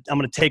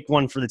gonna take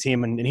one for the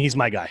team, and he's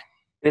my guy.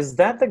 Is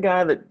that the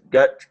guy that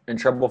got in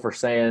trouble for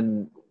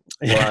saying?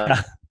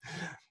 Yeah.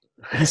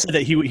 He said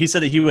that he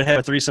would have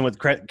a threesome with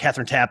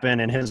Catherine Tappan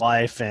in his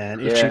life,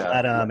 and if she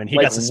let him, and he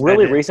got suspended.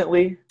 Really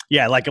recently?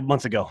 Yeah, like a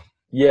month ago.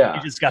 Yeah,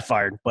 he just got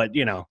fired. But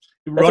that's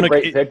Roenick, a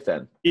great pick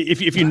then.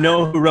 If you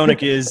know who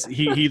Roenick is,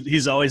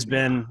 he's always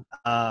been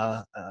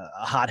a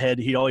hothead.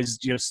 He always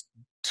just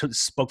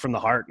spoke from the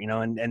heart,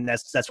 and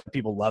that's why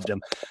people loved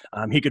him.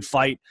 He could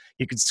fight,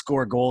 he could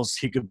score goals,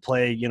 he could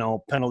play,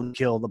 penalty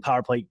kill, the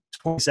power play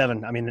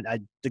 27. I mean,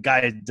 the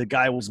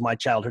guy was my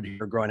childhood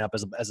hero growing up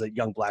as a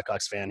young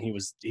Blackhawks fan. He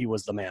was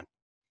the man.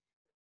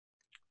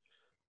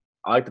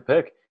 I like the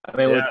pick. I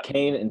mean, with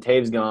Kane and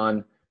Taves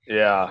gone.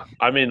 Yeah.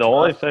 I mean, the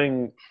only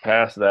thing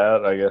past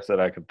that, I guess, that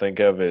I could think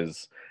of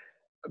is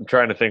I'm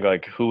trying to think,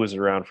 like, who was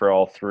around for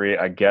all three.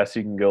 I guess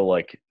you can go,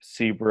 like,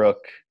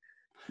 Seabrook,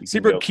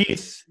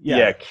 Keith.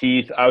 Yeah,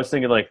 Keith. I was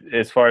thinking, like,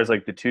 as far as,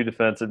 like, the two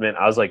defensive men,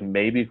 I was like,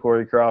 maybe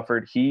Corey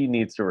Crawford. He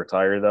needs to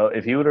retire, though.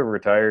 If he would have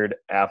retired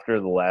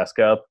after the last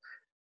cup,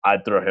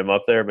 I'd throw him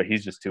up there, but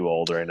he's just too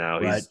old right now.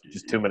 Right. He's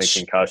just too many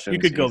concussions. You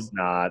could go. He's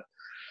not.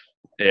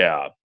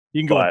 Yeah.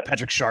 You can go with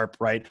Patrick Sharp,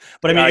 right?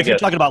 But I mean, if you're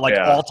talking about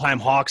all-time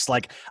Hawks,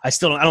 like I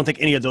don't think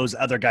any of those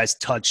other guys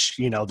touch,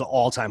 the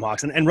all-time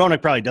Hawks, and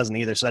Roenick probably doesn't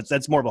either. So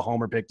that's more of a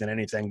homer pick than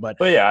anything. But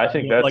yeah, I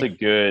think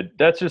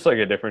that's just like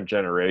a different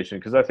generation,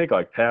 because I think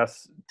like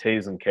past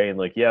Taves and Kane,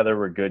 like there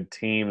were good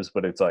teams,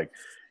 but it's like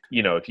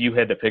if you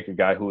had to pick a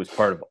guy who was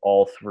part of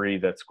all three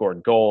that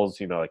scored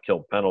goals, like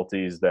killed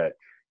penalties, that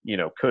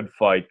could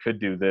fight, could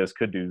do this,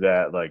 could do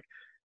that, like.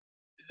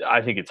 I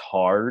think it's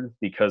hard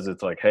because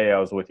it's like, hey, I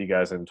was with you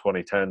guys in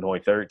 2010,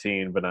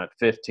 2013, but not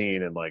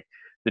 15. And like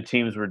the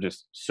teams were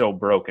just so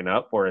broken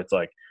up where it's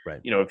like,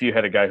 right. If you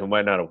had a guy who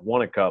might not have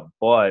won a cup,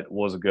 but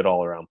was a good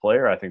all around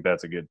player, I think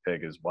that's a good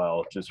pick as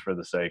well, just for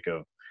the sake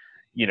of,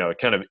 it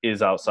kind of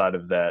is outside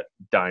of that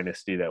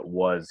dynasty that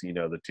was,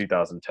 the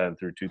 2010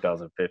 through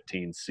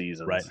 2015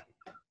 seasons. Right.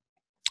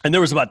 And there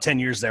was about 10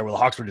 years there where the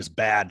Hawks were just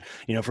bad,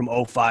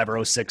 from 05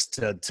 or 06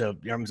 to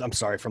I'm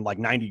sorry, from like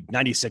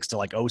 96 to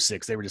like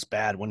 06, they were just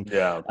bad.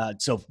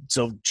 So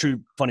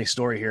true funny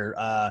story here.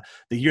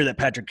 The year that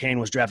Patrick Kane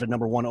was drafted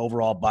number 1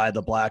 overall by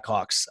the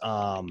Blackhawks,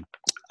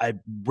 I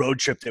road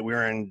tripped that we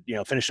were in,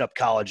 finished up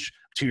college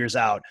 2 years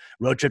out,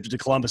 road tripped to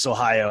Columbus,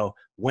 Ohio,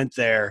 went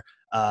there.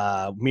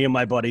 Me and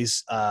my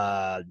buddies,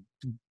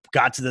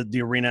 got to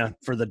the arena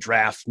for the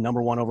draft,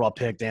 number 1 overall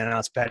pick. They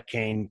announced Pat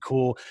Kane.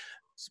 Cool.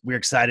 We were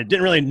excited.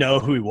 Didn't really know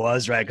who he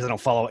was, right? Because I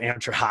don't follow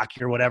amateur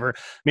hockey or whatever.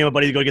 Me and my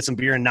buddy go get some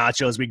beer and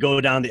nachos. We go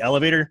down the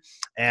elevator,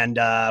 and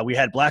we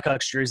had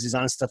Blackhawks jerseys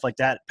on and stuff like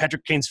that.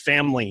 Patrick Kane's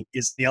family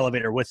is in the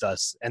elevator with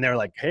us, and they're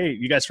like, "Hey,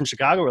 you guys from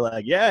Chicago?" We're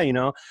like, "Yeah,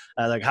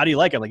 like, how do you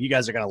like it?" Like, you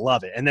guys are gonna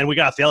love it. And then we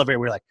got off the elevator.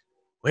 We were like,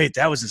 "Wait,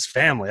 that was his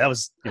family." That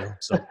was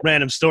so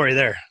random story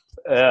there.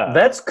 Yeah.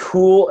 That's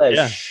cool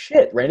as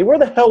shit, Randy. Where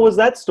the hell was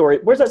that story?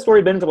 Where's that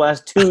story been for the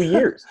last 2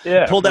 years?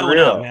 Pulled that one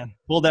out, man.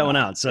 Pulled that one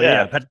out. So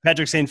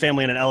Patrick Kane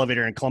family in an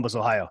elevator in Columbus,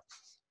 Ohio.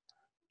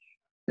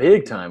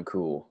 Big time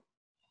cool.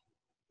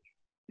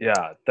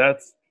 Yeah,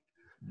 that's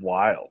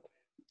wild.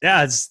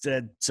 Yeah, it's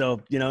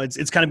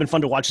it's kind of been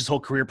fun to watch his whole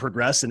career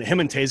progress. And him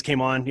and Taves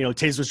came on.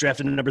 Taves was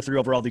drafted number 3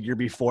 overall the year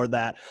before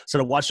that. So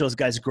to watch those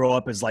guys grow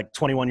up as like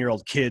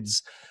 21-year-old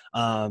kids,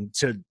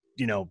 to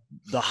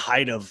the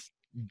height of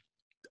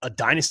a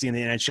dynasty in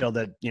the NHL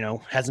that,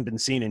 hasn't been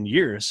seen in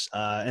years.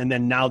 And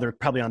then now they're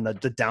probably on the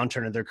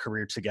downturn of their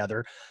career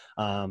together.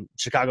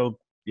 Chicago,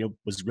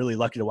 was really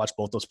lucky to watch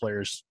both those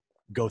players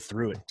go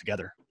through it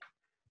together.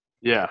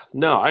 Yeah,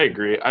 no, I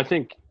agree. I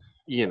think,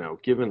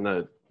 given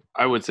the,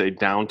 I would say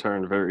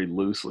downturn very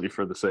loosely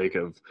for the sake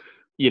of,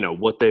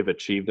 what they've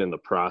achieved in the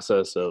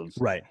process of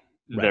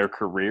their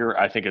career.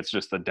 I think it's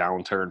just the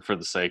downturn for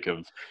the sake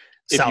of,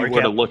 if you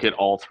were to look at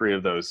all three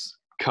of those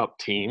cup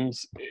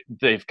teams,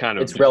 they've kind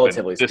of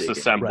relatively been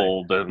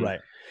disassembled and right.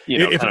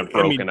 kind of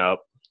broken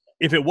up.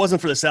 if it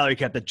wasn't for the salary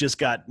cap that just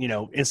got,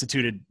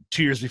 instituted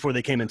 2 years before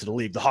they came into the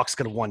league, the Hawks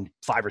could have won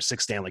 5 or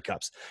 6 Stanley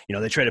Cups.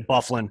 They traded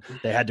Bufflin.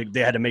 They had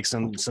to make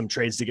some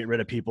trades to get rid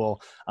of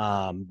people.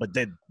 But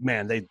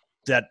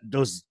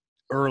those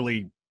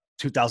early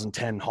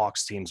 2010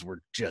 Hawks teams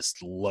were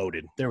just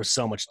loaded. There was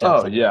so much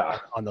depth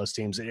on those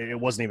teams. It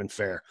wasn't even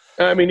fair.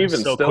 I mean,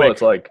 even so still, quick.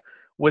 It's like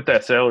with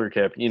that salary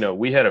cap,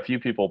 we had a few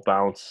people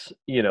bounce,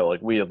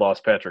 like we had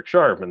lost Patrick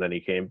Sharp and then he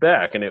came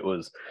back, and it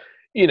was,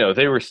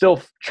 they were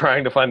still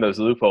trying to find those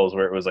loopholes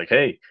where it was like,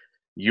 hey,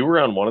 you were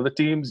on one of the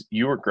teams,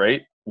 you were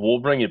great, we'll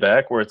bring you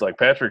back. Where it's like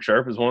Patrick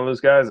Sharp is one of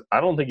those guys.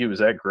 I don't think he was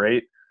that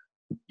great,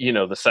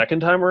 the second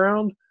time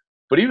around,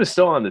 but he was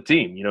still on the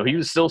team. He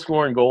was still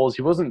scoring goals.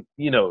 He wasn't,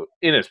 in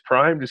his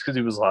prime just because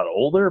he was a lot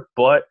older,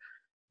 but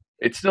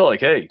it's still like,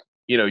 hey,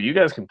 you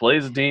guys can play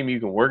as a team, you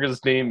can work as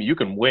a team, you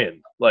can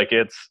win. Like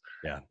it's,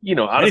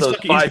 out of those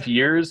 5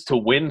 years to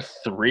win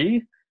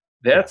 3,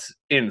 that's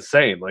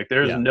insane. Like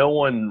there's no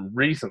one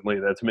recently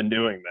that's been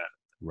doing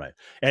that. Right.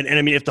 And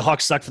I mean, if the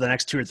Hawks suck for the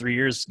next 2 or 3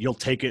 years, you'll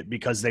take it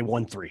because they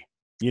won 3.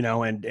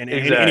 And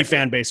exactly. Any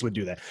fan base would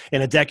do that.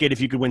 In a decade,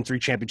 if you could win 3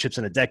 championships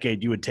in a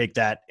decade, you would take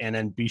that and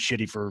then be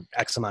shitty for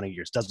X amount of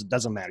years.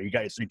 Doesn't matter. You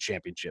got your 3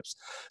 championships.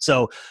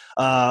 So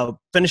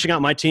finishing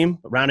out my team,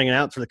 rounding it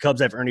out, for the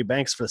Cubs, I have Ernie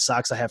Banks. For the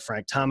Sox, I have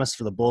Frank Thomas.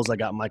 For the Bulls, I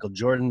got Michael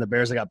Jordan. The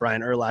Bears, I got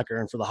Brian Urlacher.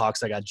 And for the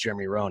Hawks, I got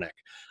Jeremy Roenick.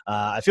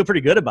 I feel pretty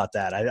good about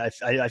that.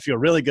 I feel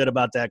really good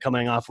about that,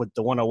 coming off with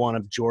the 101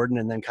 of Jordan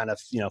and then kind of,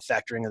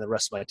 factoring in the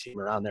rest of my team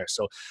around there.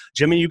 So,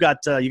 Jimmy, you got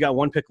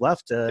 1 pick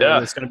left.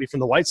 It's going to be from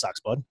the White Sox,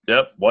 bud.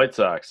 Yep. White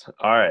Sox.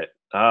 All right.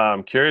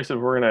 I'm curious if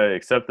we're going to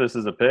accept this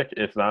as a pick.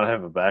 If not, I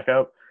have a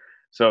backup.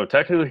 So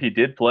technically he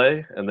did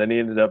play, and then he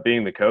ended up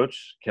being the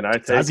coach. Can I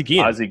take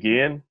Ozzie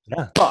Guillen?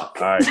 Yeah. Fuck.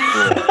 All right,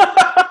 cool.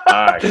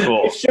 All right,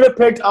 cool. You should have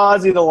picked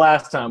Ozzie the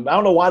last time. I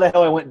don't know why the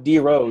hell I went D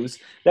Rose.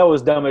 That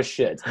was dumb as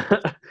shit.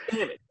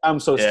 I'm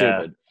so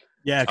stupid.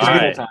 Yeah,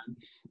 because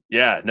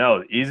yeah,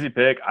 no, easy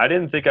pick. I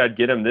didn't think I'd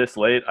get him this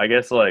late. I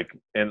guess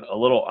in a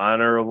little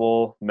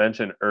honorable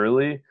mention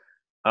early.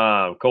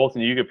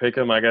 Colton, you could pick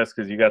him, I guess,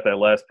 because you got that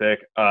last pick.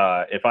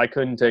 If I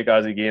couldn't take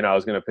Ozzie Guillen, I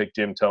was going to pick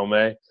Jim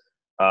Thome.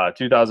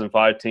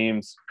 2005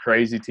 teams,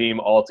 crazy team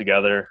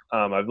altogether.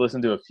 I've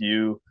listened to a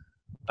few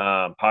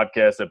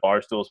podcasts that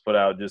Barstool's put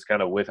out just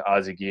kind of with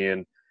Ozzie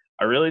Guillen.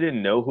 I really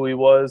didn't know who he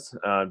was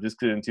just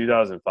because in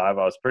 2005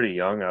 I was pretty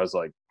young. I was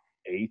like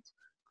 8.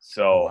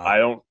 So I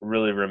don't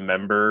really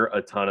remember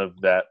a ton of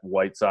that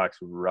White Sox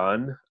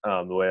run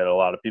the way that a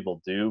lot of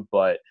people do.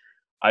 But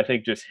I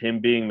think just him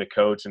being the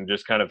coach and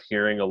just kind of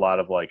hearing a lot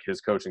of his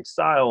coaching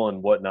style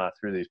and whatnot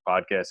through these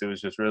podcasts, it was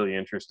just really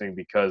interesting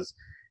because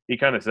he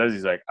kind of says,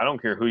 he's like, I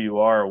don't care who you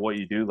are or what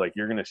you do.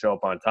 You're going to show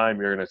up on time.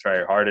 You're going to try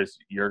your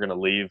hardest. You're going to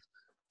leave.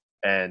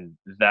 And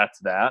that's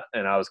that.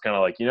 And I was kind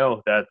of like,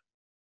 that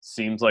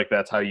seems like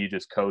that's how you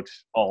just coach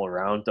all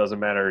around. Doesn't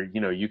matter.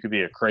 You could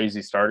be a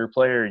crazy starter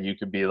player. You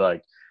could be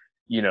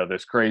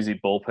this crazy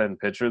bullpen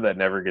pitcher that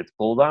never gets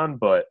pulled on.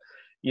 But,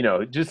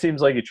 it just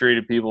seems like he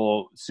treated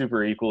people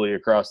super equally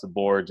across the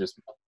board, just,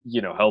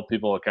 held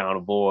people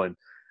accountable. And,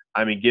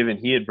 I mean, given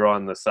he had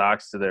brought the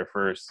Sox to their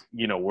first,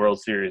 World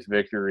Series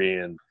victory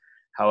and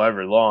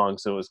however long,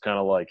 so it was kind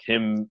of like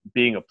him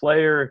being a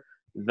player,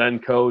 then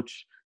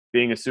coach,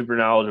 being a super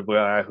knowledgeable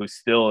guy who's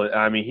still –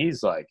 I mean,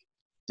 he's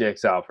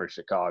dicks out for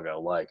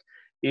Chicago.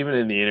 Even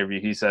in the interview,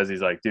 he says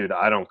he's like, dude,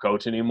 I don't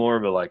coach anymore,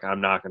 but,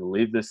 I'm not going to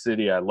leave this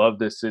city. I love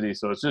this city.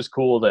 So it's just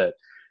cool that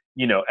 –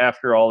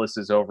 after all this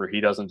is over,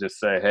 he doesn't just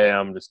say, hey,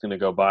 I'm just going to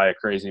go buy a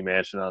crazy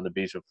mansion on the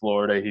beach of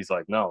Florida. He's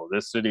like, no,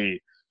 this city,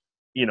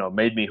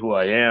 made me who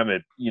I am.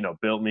 It,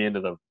 built me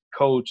into the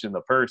coach and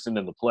the person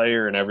and the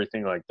player and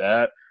everything like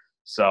that.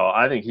 So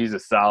I think he's a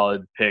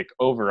solid pick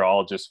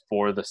overall just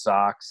for the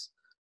Sox,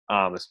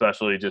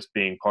 especially just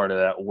being part of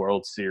that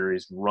World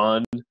Series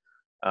run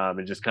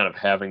and just kind of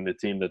having the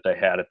team that they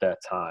had at that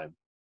time.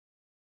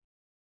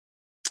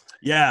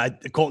 Yeah,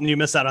 Colton, you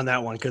missed out on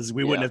that one because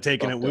we wouldn't have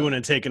taken it. We wouldn't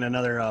have taken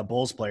another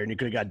Bulls player, and you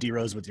could have got D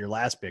Rose with your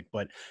last pick.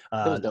 But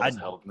that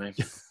helped me.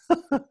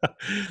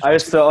 I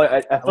just felt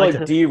I felt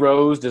like D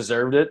Rose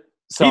deserved it.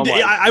 So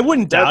I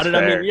wouldn't doubt it.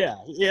 Fair. I mean, yeah,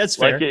 it's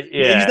fair.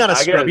 He's not a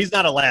scrub. He's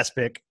not a last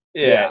pick.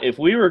 Yeah, if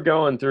we were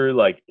going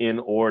through in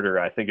order,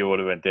 I think it would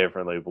have went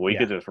differently. But we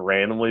could just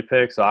randomly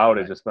pick, so I would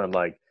have just been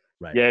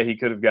yeah, he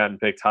could have gotten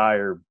picked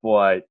higher,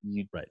 but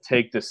you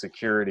take the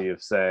security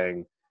of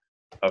saying,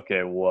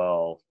 okay,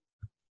 well.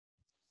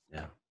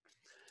 Yeah.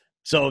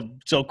 So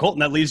Colton,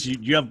 that leaves you.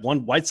 You have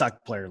one White Sox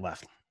player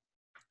left.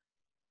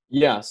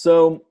 Yeah.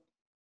 So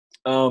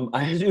I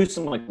had to do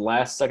some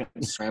last second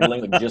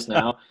scrambling just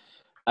now.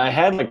 I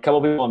had a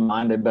couple people in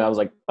mind, but I was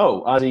like,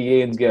 oh, Ozzie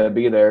Guillen's gonna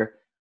be there.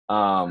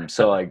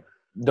 So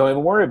don't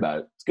even worry about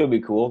it. It's gonna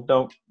be cool.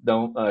 Don't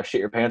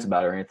shit your pants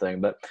about it or anything.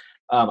 But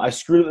I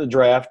screwed up the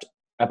draft.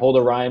 I pulled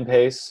a Ryan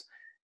Pace,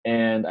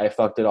 and I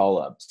fucked it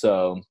all up.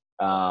 So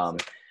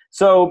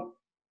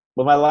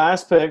with my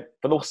last pick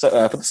for the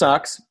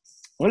Sox,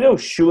 I'm going to go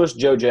Shoeless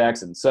Joe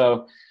Jackson.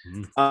 So,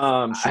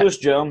 Shoeless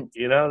Joe.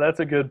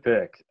 That's a good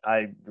pick.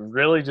 I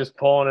really just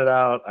pulling it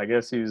out. I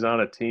guess he was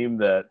on a team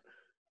that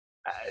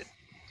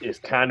is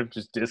kind of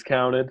just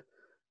discounted.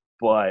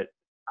 But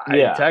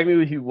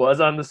technically he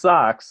was on the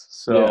Sox,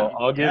 so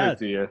I'll give it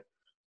to you.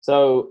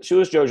 So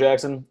Shoeless Joe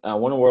Jackson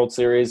won a World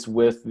Series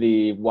with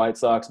the White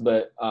Sox,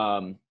 but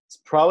it's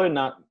probably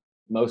not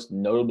most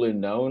notably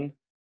known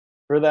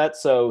for that.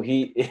 So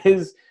he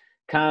is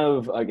kind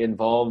of like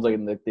involved like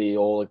in the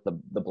old like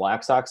the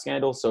Black Sox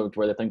scandal. So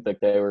where they think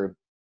that they were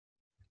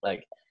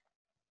like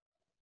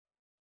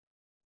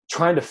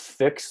trying to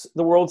fix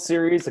the World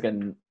Series like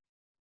in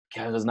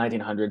it was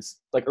 1900s,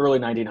 like early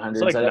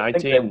 1900s. It's like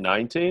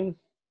 1919.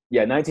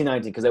 Yeah,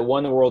 1919 because they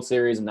won the World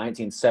Series in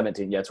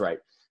 1917. Yeah, that's right.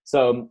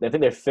 So I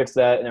think they fixed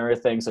that and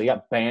everything. So he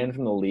got banned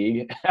from the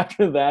league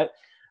after that.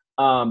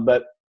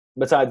 But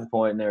besides the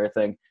point and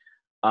everything,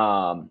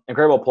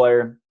 incredible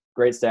player,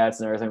 great stats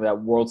and everything.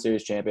 That World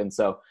Series champion.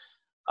 So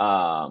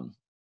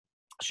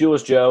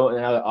Shoeless Joe and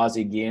now that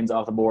Ozzie Guillen's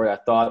off the board.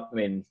 I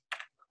mean,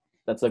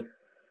 that's like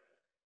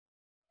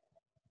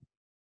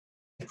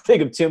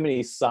think of too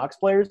many Sox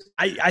players.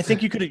 I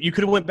think you could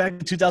have went back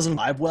to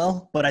 2005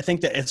 but I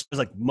think that it's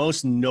like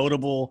most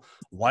notable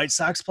White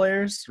Sox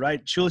players,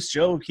 right? Shoeless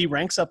Joe, he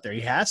ranks up there.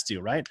 He has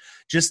to, right?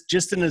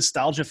 Just a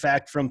nostalgia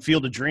fact from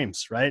Field of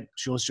Dreams, right?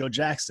 Shoeless Joe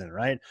Jackson,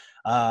 right?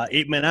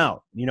 8 Men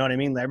Out. You know what I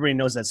mean? Everybody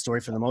knows that story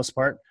for the most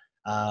part.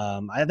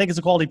 I think it's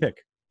a quality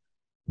pick.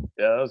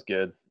 Yeah, that was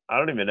good. I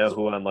don't even know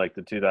who on like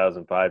the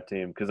 2005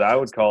 team because I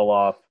would call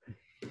off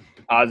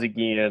Ozzie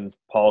Guillen,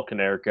 Paul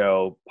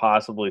Konerko,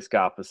 possibly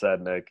Scott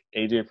Pasednik.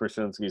 AJ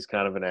Persinski's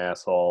kind of an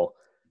asshole.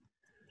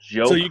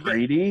 Joe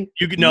Crede.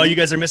 You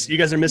guys are missing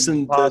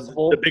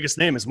the biggest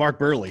name is Mark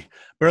Burley.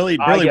 Burley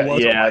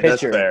was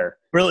that's fair.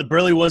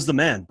 Burley was the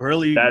man.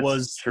 Burley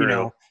was true. You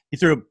know, he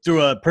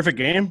threw a perfect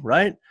game,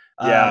 right?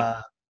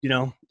 Yeah.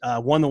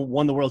 Won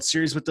the World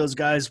Series with those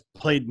guys.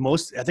 I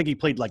think he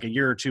played like a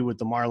year or two with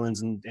the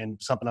Marlins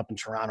and something up in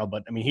Toronto.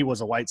 But I mean, he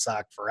was a White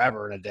Sox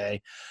forever and a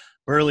day.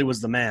 Burley was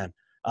the man.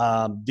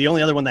 The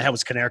only other one they had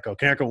was Konerko.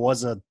 Konerko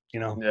was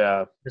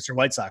Mr.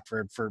 White Sox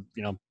for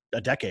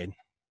a decade.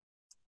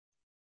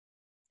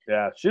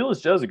 Yeah,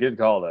 Shoeless Joe's a good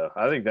call though.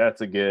 I think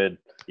that's a good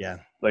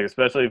like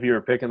especially if you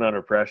were picking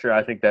under pressure.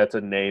 I think that's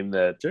a name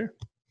that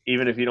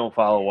even if you don't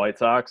follow White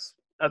Sox,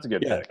 that's a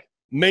good pick.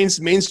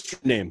 Mainstream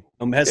name.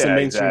 Has some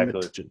mainstream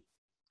mention.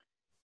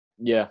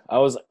 Yeah, I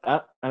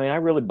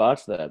really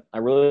botched that.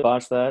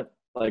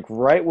 Like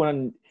right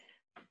when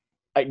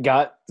I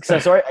got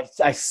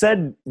I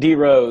said D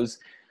Rose,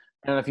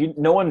 and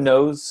no one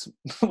knows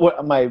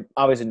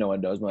obviously no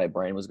one knows where my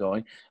brain was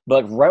going,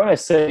 but like right when I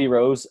said D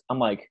Rose, I'm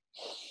like,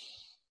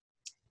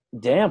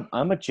 damn,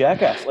 I'm a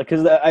jackass. Like,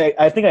 because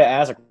I think I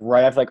asked like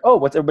right after, like, oh,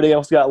 what's everybody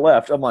else got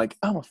left? I'm like,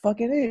 I'm a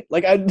fucking idiot.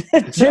 Like,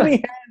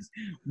 Jimmy has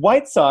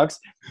White Sox,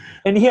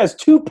 and he has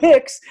 2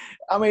 picks.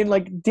 I mean,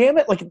 like, damn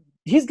it, like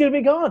he's gonna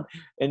be gone.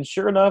 And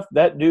sure enough,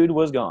 that dude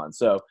was gone.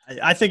 So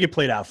I think it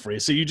played out for you.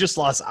 So you just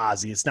lost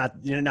Ozzie. It's not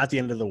not the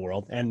end of the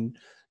world. And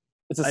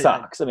it's the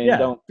Sox. I mean, we're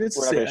not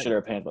gonna shit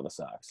our pants about the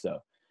Sox.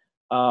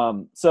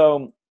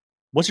 So,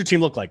 what's your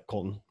team look like,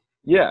 Colton?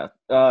 Yeah.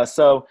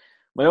 So.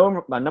 My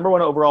number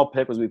 1 overall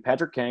pick was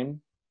Patrick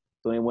Kane.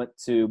 Then we went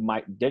to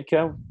Mike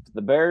Ditka for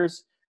the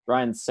Bears,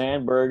 Ryan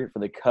Sandberg for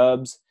the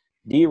Cubs,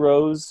 D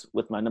Rose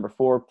with my number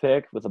 4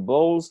 pick with the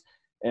Bulls,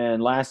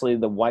 and lastly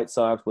the White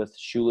Sox with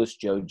Shoeless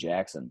Joe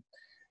Jackson.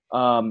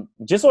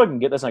 Just so I can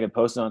get this, I can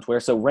post it on Twitter.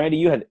 So Randy,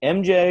 you had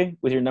MJ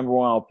with your number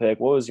 1 overall pick.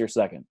 What was your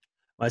second?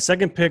 My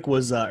second pick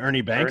was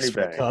Ernie Banks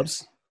for the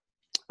Cubs,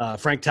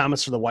 Frank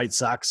Thomas for the White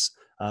Sox,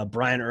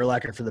 Brian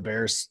Urlacher for the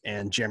Bears,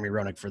 and Jeremy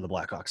Roenick for the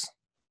Blackhawks.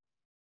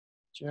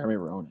 Jeremy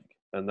Roenick.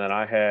 And then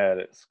I had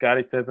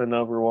Scottie Pippen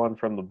number 1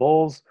 from the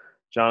Bulls,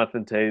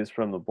 Jonathan Toews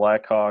from the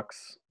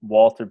Blackhawks,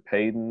 Walter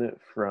Payton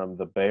from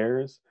the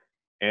Bears,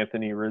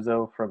 Anthony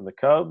Rizzo from the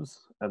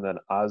Cubs, and then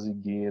Ozzie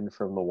Guillen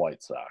from the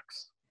White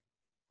Sox.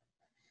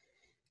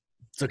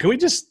 So can we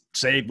just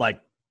say like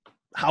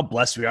how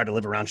blessed we are to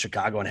live around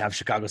Chicago and have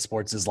Chicago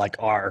sports is like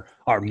our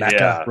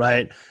mecca,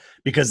 right?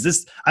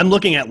 Because I'm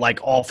looking at like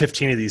all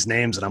 15 of these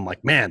names and I'm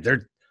like, man,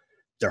 they're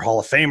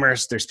Hall of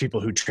Famers. There's people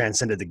who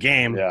transcended the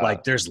game. Yeah.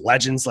 Like there's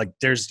legends. Like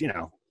there's,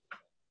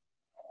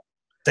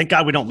 thank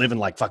God we don't live in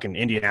like fucking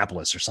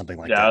Indianapolis or something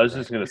like that. Yeah, I was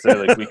just going to say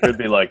like we could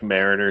be like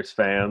Mariners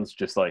fans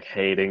just like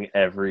hating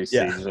every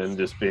season,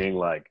 just being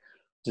like,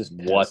 just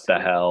what the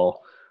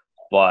hell.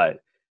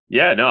 But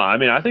yeah, no, I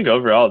mean, I think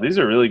overall these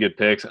are really good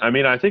picks. I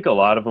mean, I think a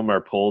lot of them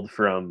are pulled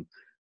from,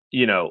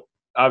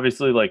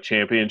 obviously like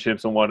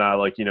championships and whatnot.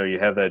 Like, you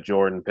have that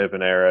Jordan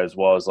Pippen era as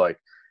well as like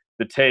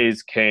the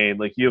Toews, Kane,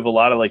 like you have a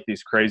lot of like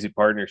these crazy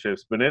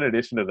partnerships. But in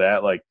addition to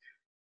that, like,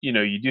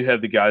 you do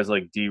have the guys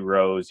like D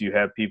Rose, you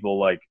have people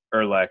like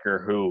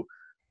Urlacher who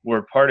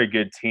were part of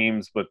good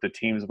teams, but the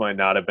teams might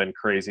not have been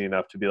crazy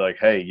enough to be like,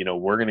 hey,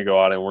 we're going to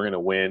go out and we're going to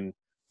win,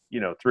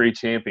 3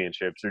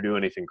 championships or do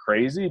anything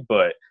crazy.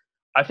 But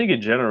I think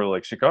in general,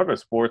 like Chicago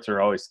sports are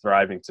always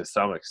thriving to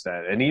some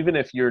extent. And even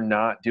if you're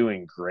not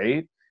doing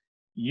great,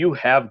 you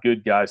have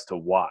good guys to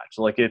watch.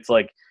 Like it's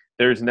like,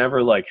 there's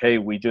never like, hey,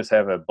 we just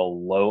have a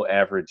below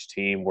average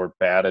team. We're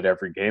bad at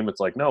every game. It's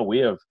like, no, we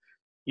have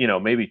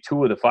maybe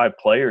 2 of the 5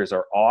 players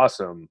are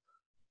awesome,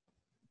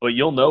 but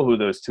you'll know who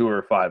those 2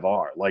 or 5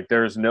 are. Like,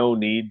 there's no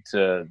need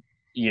to,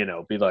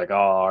 be like, oh,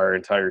 our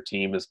entire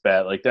team is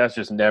bad. Like, that's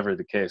just never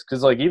the case.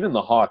 Because, like, even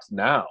the Hawks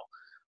now,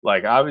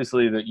 like,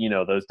 obviously,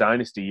 those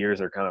dynasty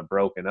years are kind of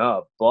broken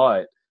up,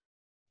 but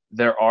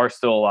there are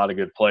still a lot of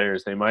good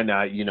players. They might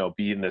not,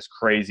 be in this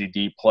crazy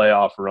deep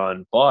playoff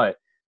run, but,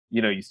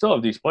 you still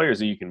have these players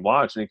that you can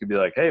watch, and it could be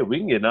like, hey, we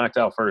can get knocked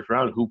out first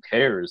round. Who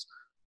cares?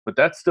 But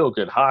that's still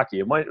good hockey.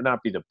 It might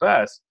not be the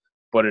best,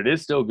 but it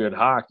is still good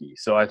hockey.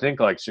 So I think,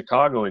 like,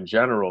 Chicago in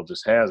general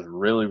just has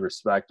really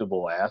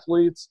respectable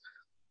athletes,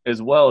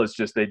 as well as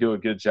just they do a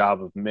good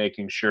job of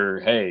making sure,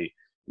 hey,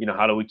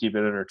 how do we keep it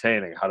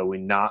entertaining? How do we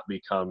not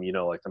become,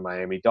 like the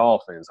Miami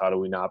Dolphins? How do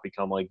we not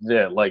become like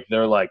this? Like,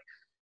 they're like,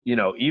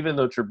 even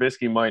though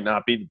Trubisky might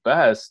not be the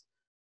best,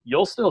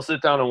 you'll still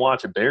sit down and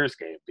watch a Bears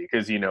game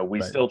because,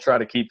 we still try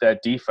to keep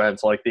that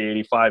defense like the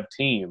 85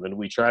 team, and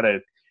we try to,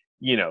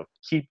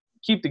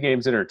 keep the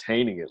games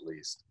entertaining at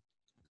least.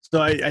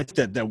 So I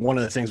think that one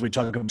of the things we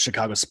talk about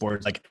Chicago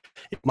sports, like,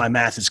 if my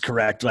math is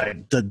correct,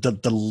 right,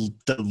 the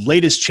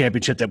latest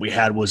championship that we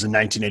had was in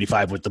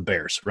 1985 with the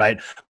Bears, right?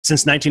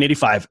 Since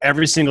 1985,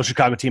 every single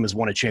Chicago team has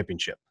won a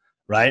championship,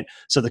 right?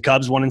 So the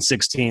Cubs won in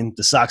 16,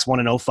 the Sox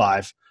won in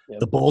 05,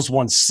 the Bulls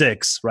won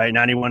 6, right?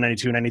 91,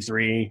 92,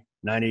 93,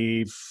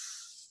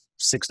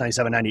 96,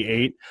 97,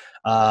 98.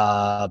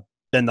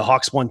 Then the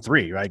Hawks won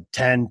 3, right?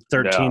 10,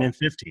 13, and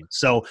 15.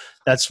 So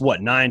that's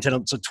what, 9,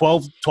 10, so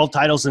 12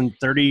 titles in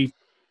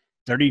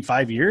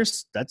 35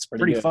 years. That's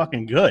pretty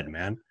fucking good,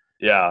 man.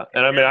 Yeah.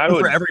 And I mean, I would,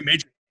 for every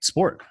major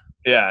sport.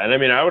 Yeah. And I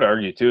mean, I would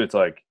argue too, it's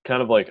like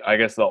kind of like, I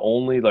guess the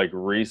only like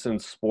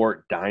recent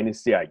sport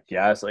dynasty, I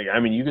guess. Like, I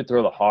mean, you could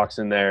throw the Hawks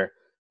in there,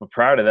 but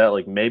prior to that,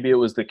 like, maybe it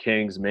was the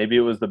Kings, maybe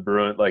it was the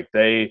Bruins. Like,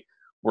 they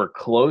were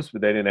close,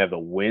 but they didn't have the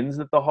wins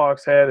that the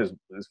Hawks had as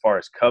far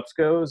as cups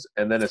goes.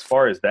 And then as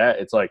far as that,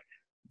 it's like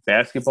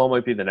basketball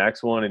might be the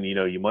next one. And,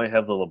 you might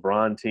have the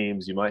LeBron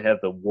teams, you might have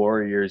the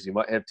Warriors, you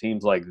might have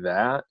teams like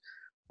that.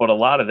 But a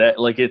lot of that,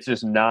 like, it's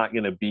just not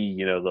going to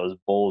be, those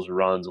Bulls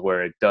runs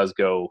where it does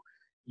go,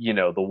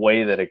 the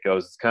way that it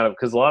goes. It's kind of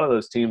because a lot of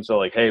those teams are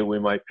like, hey, we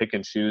might pick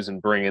and choose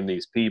and bring in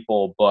these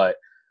people. But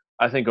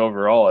I think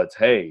overall it's,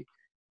 hey,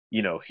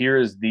 here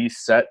is the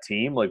set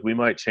team. Like, we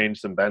might change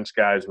some bench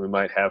guys. We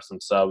might have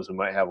some subs. We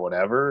might have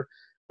whatever.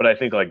 But I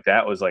think, like,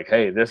 that was like,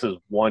 hey, this is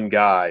one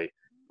guy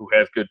who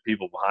has good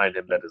people behind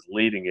him that is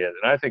leading it.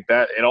 And I think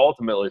that it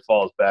ultimately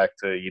falls back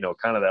to,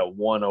 kind of that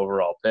one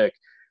overall pick.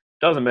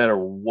 Doesn't matter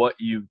what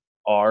you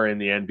are in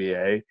the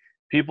NBA.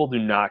 People do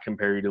not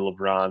compare you to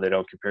LeBron. They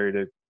don't compare you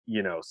to,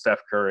 Steph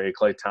Curry,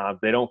 Klay Thompson.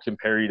 They don't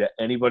compare you to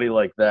anybody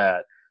like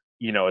that.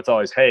 It's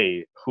always,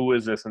 hey, who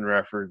is this in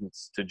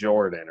reference to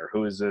Jordan? Or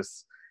who is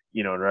this,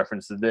 in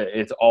reference to this?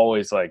 It's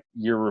always like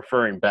you're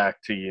referring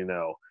back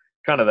to,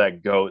 kind of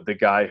that GOAT, the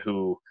guy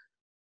who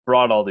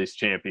brought all these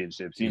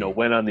championships,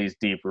 went on these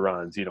deep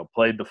runs,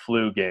 played the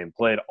flu game,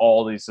 played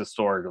all these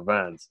historic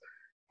events.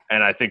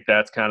 And I think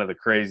that's kind of the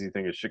crazy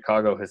thing is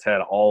Chicago has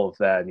had all of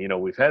that.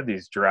 And, we've had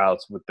these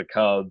droughts with the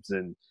Cubs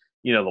and,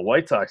 the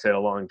White Sox had a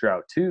long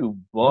drought too.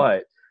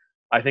 But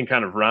I think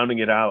kind of rounding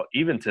it out,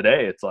 even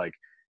today, it's like,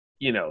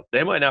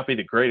 they might not be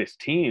the greatest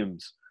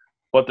teams,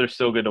 but they're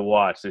still good to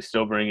watch. They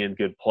still bring in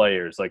good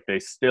players. Like, they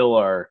still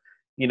are,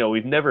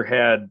 we've never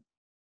had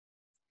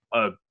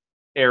a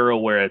era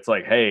where it's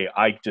like, hey,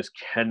 I just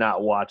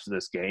cannot watch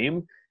this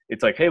game.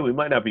 It's like, hey, we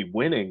might not be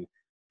winning,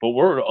 but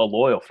we're a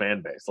loyal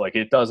fan base. Like,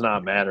 it does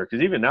not matter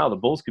because even now the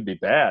Bulls could be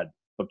bad,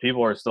 but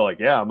people are still like,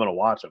 yeah, I'm going to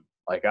watch them.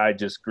 Like, I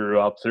just grew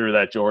up through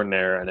that Jordan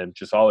era and I'm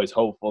just always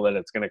hopeful that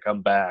it's going to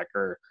come back.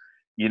 Or,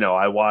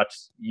 I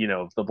watched,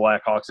 the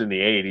Blackhawks in the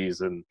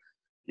 80s and,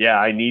 yeah,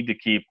 I need to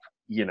keep,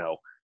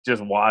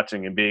 just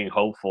watching and being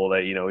hopeful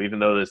that, even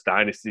though this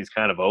dynasty is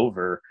kind of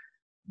over,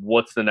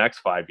 what's the next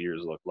 5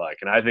 years look like?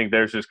 And I think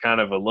there's just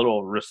kind of a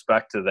little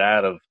respect to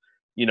that of,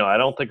 I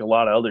don't think a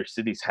lot of other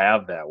cities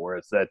have that where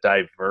it's that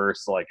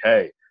diverse, like,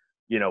 hey,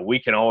 we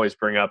can always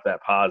bring up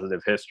that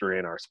positive history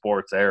in our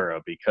sports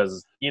era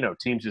because,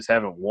 teams just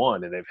haven't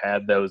won and they've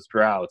had those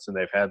droughts and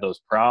they've had those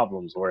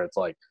problems where it's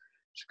like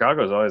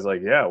Chicago's always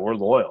like, yeah, we're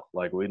loyal.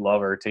 Like, we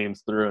love our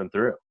teams through and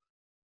through.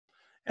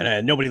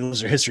 And nobody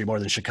loves their history more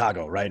than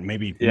Chicago, right?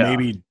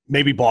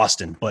 Maybe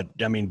Boston, but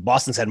I mean,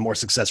 Boston's had more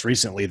success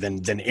recently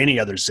than any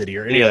other city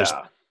or any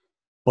other.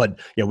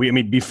 But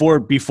before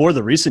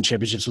the recent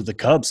championships with the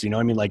Cubs,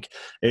 like,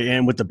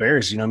 and with the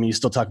Bears, you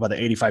still talk about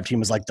the 85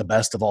 team as like the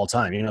best of all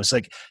time. It's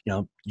like,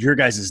 your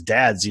guys'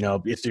 dads,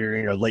 if they're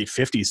in your late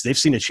 50s, they've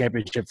seen a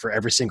championship for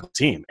every single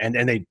team, and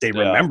they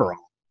remember them.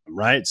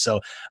 Right.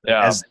 So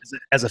as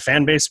a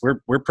fan base,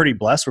 we're pretty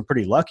blessed. We're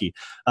pretty lucky.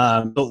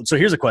 So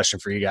here's a question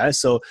for you guys.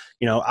 So,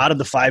 out of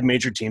the 5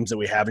 major teams that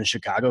we have in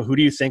Chicago, who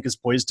do you think is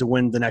poised to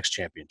win the next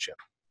championship?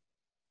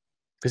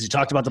 Because you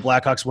talked about the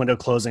Blackhawks window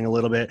closing a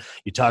little bit.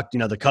 You talked,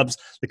 the Cubs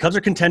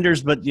are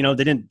contenders, but they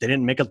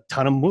didn't make a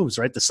ton of moves,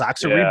 right? The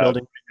Sox are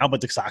rebuilding now,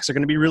 but the Sox are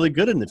going to be really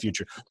good in the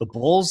future. The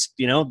Bulls,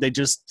 they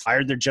just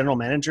fired their general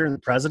manager and the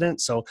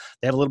president, so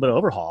they have a little bit of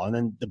overhaul. And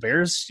then the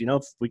Bears,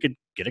 if we could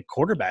get a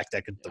quarterback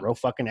that could throw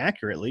fucking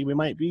accurately, we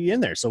might be in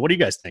there. So what do you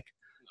guys think?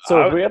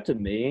 So if we're up to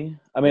me,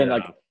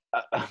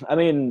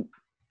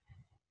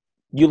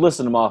 you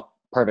listed them off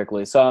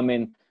perfectly. So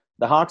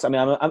the Hawks.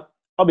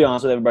 I'll be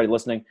honest with everybody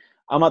listening.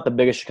 I'm not the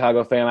biggest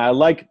Chicago fan. I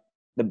like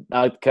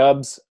the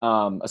Cubs.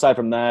 Aside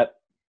from that,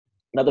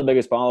 not the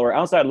biggest follower.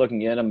 Outside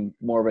looking in, I'm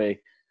more of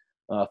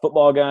a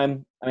football guy.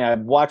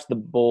 I've watched the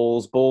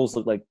Bulls. Bulls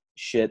look like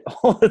shit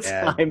all the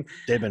time.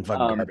 They've been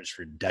fucking garbage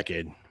for a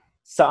decade.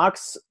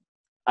 Sox,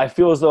 I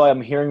feel as though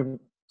I'm hearing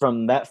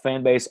from that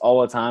fan base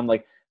all the time,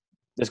 like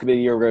this could be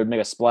the year we're going to make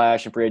a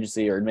splash in free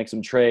agency or make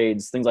some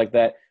trades, things like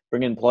that,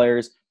 bring in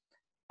players.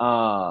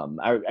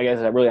 I guess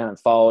I really haven't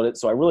followed it,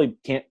 so I really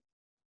can't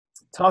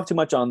talk too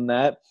much on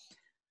that.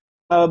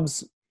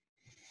 Cubs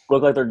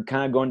look like they're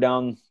kind of going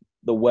down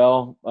the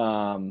well.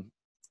 I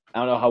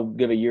don't know how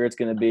good of a year it's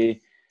going to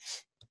be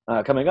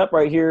coming up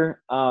right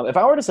here. If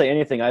I were to say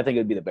anything, I think it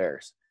would be the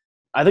Bears.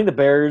 I think the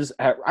Bears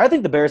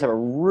have a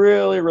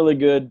really, really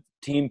good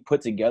team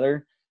put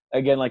together.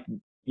 Again, like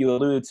you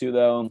alluded to,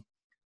 though,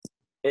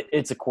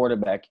 it's a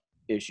quarterback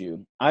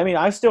issue.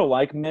 I still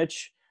like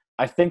Mitch.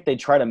 I think they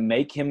try to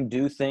make him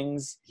do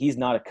things he's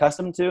not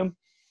accustomed to.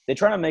 They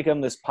try to make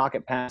him this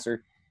pocket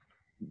passer,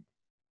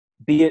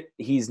 be it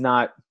he's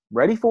not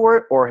ready for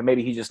it or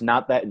maybe he's just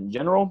not that in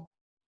general.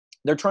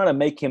 They're trying to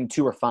make him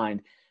too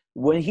refined.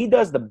 When he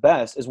does the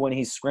best is when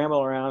he's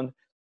scrambling around,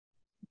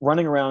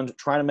 running around,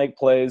 trying to make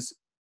plays.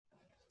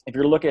 If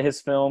you look at his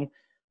film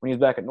when he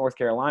was back at North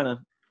Carolina,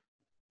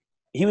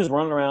 he was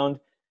running around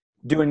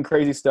doing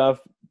crazy stuff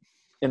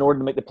in order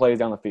to make the plays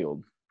down the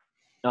field.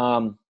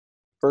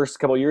 First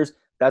couple of years,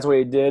 that's what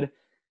he did.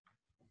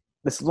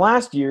 This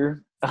last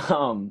year,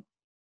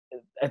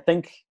 I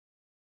think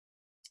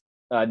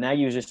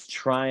Nagy was just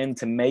trying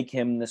to make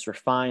him this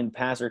refined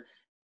passer,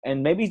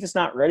 and maybe he's just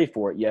not ready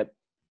for it yet.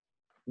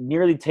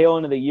 Near the tail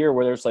end of the year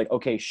where there's like,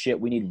 okay, shit,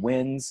 we need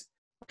wins.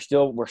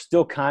 We're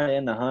still kind of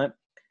in the hunt.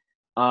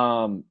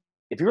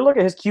 If you look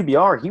at his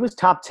QBR, he was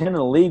top 10 in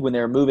the league when they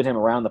were moving him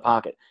around the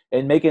pocket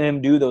and making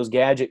him do those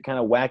gadget kind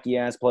of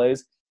wacky-ass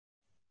plays.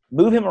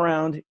 Move him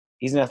around.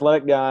 He's an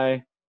athletic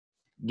guy.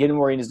 Get him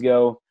where he needs to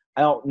go.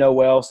 I don't know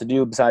what else to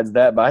do besides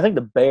that, but I think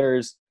the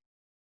Bears,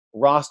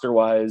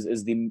 roster-wise,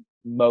 is the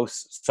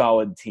most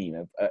solid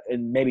team,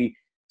 and maybe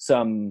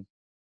some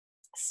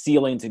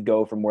ceiling to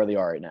go from where they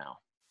are right now.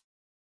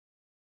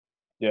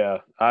 Yeah,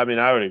 I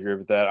would agree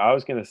with that. I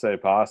was going to say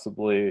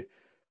possibly.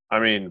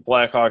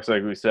 Blackhawks,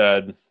 like we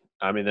said,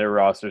 their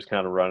roster's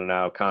kind of running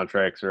out.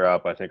 Contracts are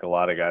up. I think a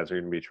lot of guys are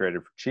going to be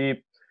traded for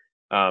cheap.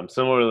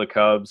 Similar to the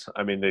Cubs,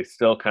 they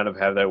still kind of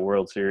have that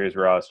World Series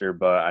roster,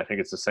 but I think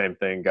it's the same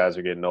thing. Guys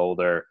are getting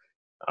older.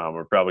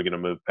 We're probably going to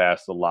move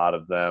past a lot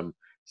of them.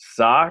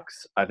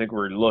 Sox, I think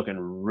we're looking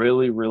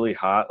really, really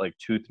hot. Like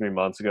 2-3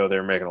 months ago, they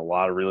were making a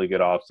lot of really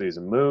good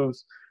offseason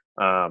moves,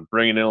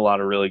 bringing in a lot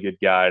of really good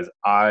guys.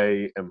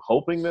 I am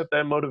hoping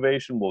that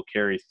motivation will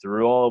carry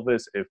through all of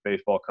this if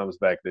baseball comes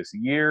back this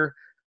year.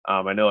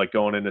 I know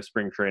going into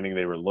spring training,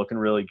 they were looking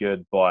really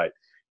good, but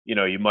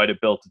you might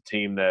have built a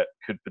team that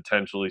could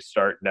potentially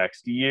start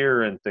next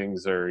year and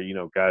things are,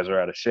 guys are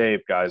out of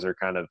shape. Guys are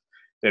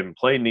they haven't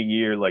played in a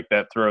year. Like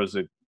that throws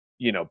a,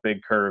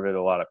 big curve at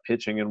a lot of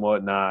pitching and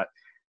whatnot.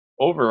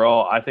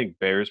 Overall, I think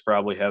Bears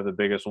probably have the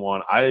biggest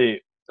one. A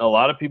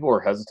lot of people were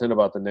hesitant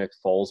about the Nick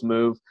Foles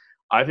move.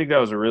 I think that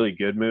was a really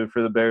good move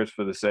for the Bears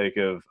for the sake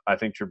of, I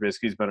think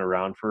Trubisky's been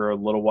around for a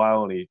little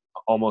while and he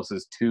almost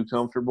is too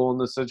comfortable in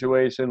this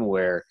situation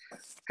where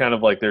kind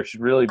of like there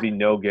should really be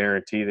no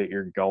guarantee that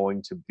you're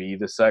going to be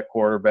the set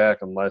quarterback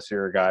unless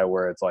you're a guy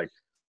where it's like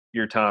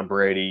you're Tom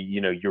Brady,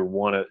 you're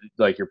one of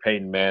you're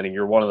Peyton Manning,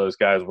 you're one of those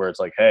guys where it's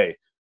like, hey,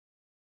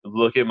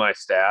 look at my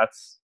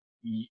stats.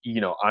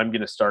 I'm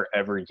going to start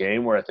every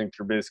game, where I think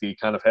Trubisky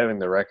kind of having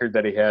the record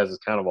that he has is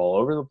kind of all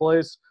over the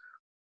place,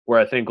 where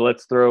I think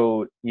let's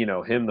throw,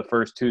 him the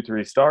first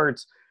 2-3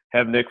 starts,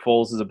 have Nick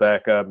Foles as a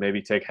backup,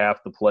 maybe take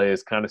half the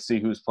plays, kind of see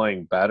who's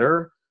playing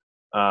better,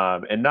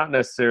 and not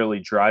necessarily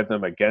drive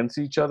them against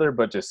each other,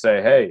 but just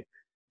say, hey,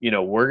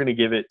 we're going to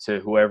give it to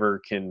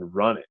whoever can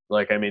run it.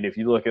 If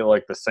you look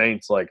at the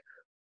Saints,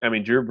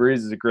 Drew Brees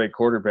is a great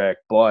quarterback,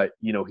 but,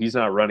 he's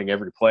not running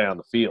every play on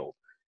the field.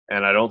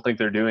 And I don't think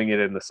they're doing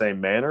it in the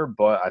same manner,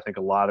 but I think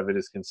a lot of it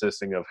is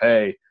consisting of,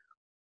 hey,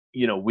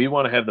 we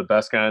want to have the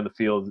best guy in the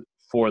field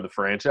for the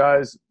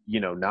franchise,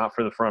 not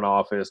for the front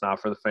office, not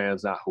for the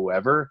fans, not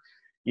whoever.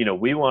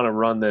 We want to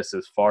run this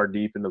as far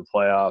deep into the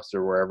playoffs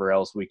or wherever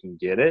else we can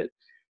get it.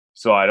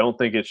 So I don't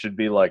think it should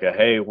be like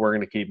hey, we're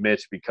going to keep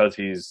Mitch because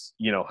he's,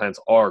 hence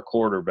our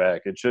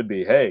quarterback. It should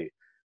be, hey,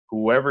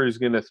 whoever is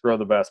going to throw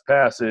the best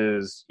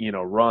passes,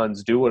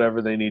 runs, do whatever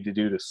they need to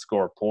do to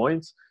score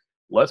points.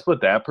 Let's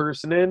put that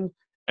person in.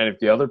 And if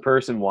the other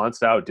person wants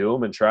to outdo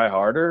him and try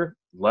harder,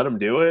 let them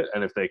do it.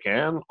 And if they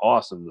can,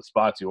 awesome. The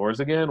spot's yours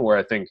again. Where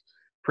I think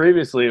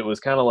previously it was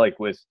kind of like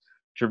with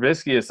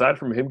Trubisky, aside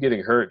from him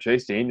getting hurt,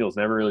 Chase Daniels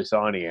never really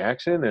saw any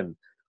action. And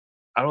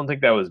I don't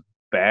think that was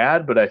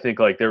bad, but I think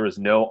like there was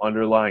no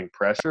underlying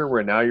pressure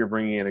where now you're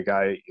bringing in a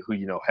guy who,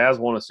 has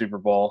won a Super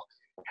Bowl,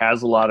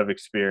 has a lot of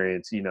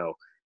experience.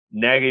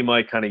 Nagy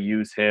might kind of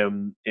use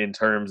him in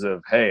terms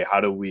of, hey, how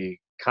do we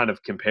kind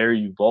of compare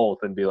you both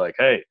and be like,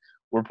 hey,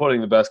 we're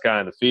putting the best guy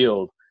on the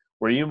field,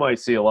 where you might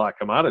see a lot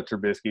come out of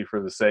Trubisky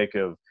for the sake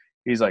of,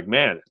 he's like,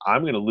 man,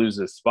 I'm going to lose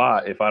this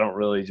spot if I don't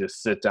really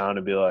just sit down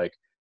and be like,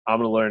 I'm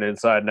going to learn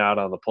inside and out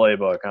on the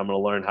playbook. I'm going to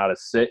learn how to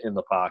sit in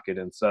the pocket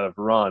instead of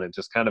run, and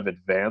just kind of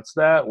advance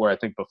that, where I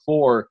think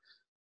before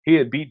he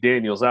had beat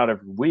Daniels out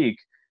every week,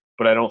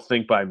 but I don't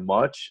think by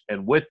much.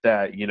 And with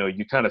that,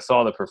 you kind of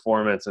saw the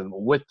performance, and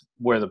with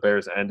where the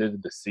Bears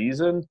ended the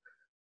season,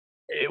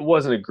 it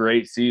wasn't a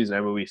great season.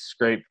 I mean, we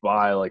scraped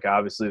by. Like,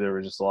 obviously there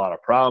were just a lot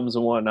of problems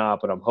and whatnot,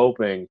 but I'm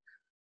hoping,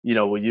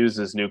 we'll use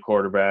this new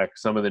quarterback,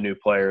 some of the new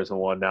players and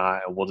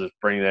whatnot, and we'll just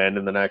bring that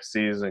into the next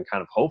season and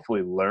kind of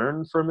hopefully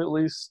learn from at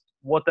least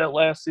what that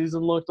last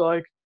season looked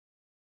like.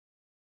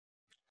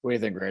 What do you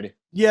think, Randy?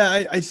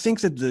 Yeah, I think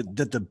that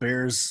the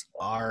Bears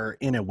are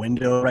in a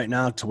window right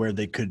now to where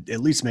they could at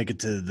least make it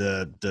to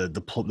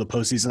the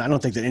postseason. I don't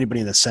think that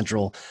anybody in the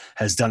Central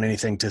has done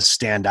anything to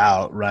stand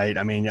out, right?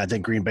 I mean, I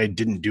think Green Bay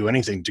didn't do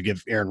anything to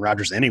give Aaron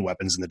Rodgers any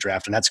weapons in the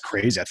draft, and that's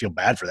crazy. I feel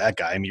bad for that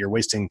guy. I mean, you're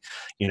wasting,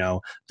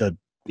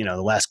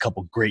 the last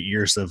couple great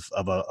years of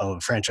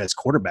a franchise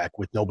quarterback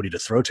with nobody to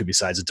throw to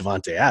besides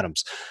Devontae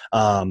Adams.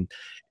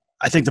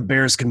 I think the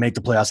Bears can make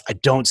the playoffs. I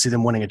don't see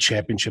them winning a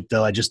championship,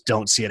 though. I just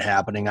don't see it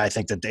happening. I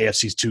think that the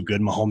AFC is too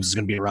good. Mahomes is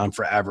going to be around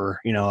forever.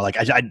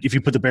 If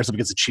you put the Bears up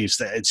against the Chiefs,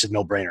 it's a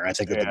no-brainer. I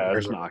think that the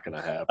Bears are not going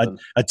to happen.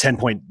 A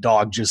 10-point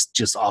dog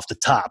just off the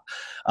top.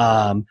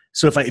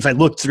 So if I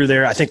look through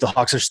there, I think the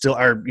Hawks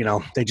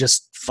they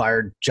just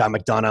fired John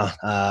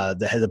McDonough,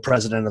 the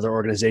president of their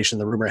organization.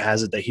 The rumor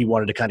has it that he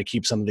wanted to kind of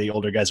keep some of the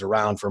older guys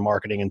around for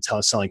marketing and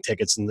selling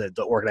tickets, and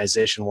the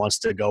organization wants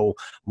to go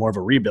more of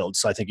a rebuild.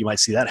 So I think you might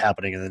see that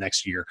happening in the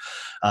next year.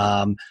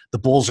 The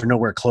Bulls are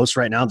nowhere close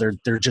right now.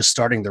 They're just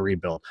starting the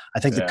rebuild. I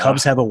think the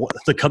Cubs have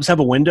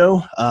a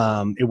window.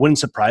 It wouldn't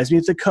surprise me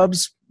if the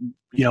Cubs,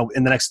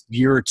 in the next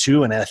year or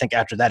two, and I think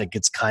after that it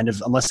gets kind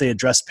of, unless they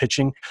address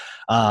pitching.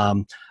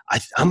 I'm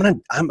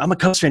a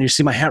Cubs fan. You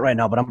see my hat right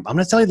now, but I'm going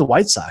to tell you the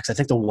White Sox. I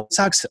think the White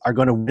Sox are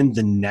going to win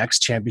the next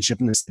championship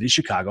in the city of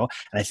Chicago,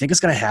 and I think it's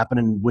going to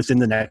happen within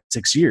the next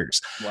 6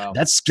 years. Wow,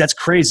 that's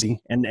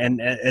crazy. And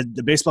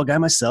the baseball guy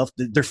myself,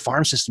 their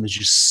farm system is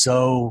just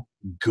so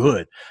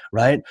good,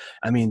 right?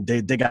 I mean,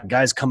 they got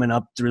guys coming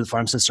up through the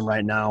farm system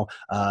right now.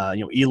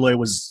 Eloy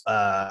was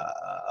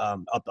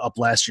up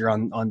last year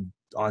on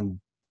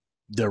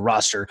the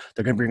roster.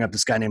 They're going to bring up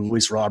this guy named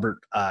Luis Robert.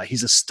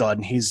 He's a stud,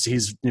 and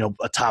he's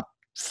a top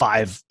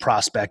 5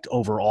 prospect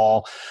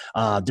overall.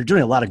 They're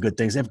doing a lot of good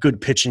things. They have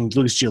good pitching.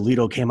 Lucas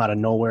Giolito came out of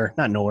nowhere.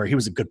 Not nowhere. He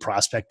was a good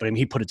prospect, but I mean,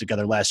 he put it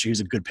together last year. He's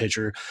a good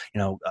pitcher.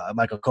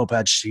 Michael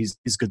Kopech,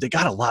 he's good. They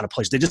got a lot of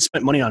players. They just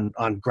spent money on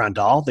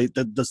Grandal.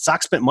 The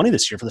Sox spent money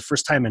this year for the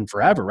first time in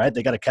forever, right?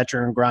 They got a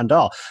catcher in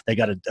Grandal. They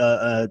got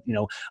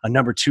a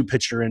number 2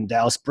 pitcher in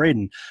Dallas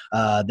Braden.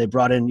 They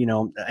brought in,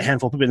 a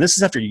handful of people. And this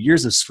is after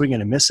years of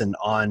swinging and missing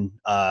on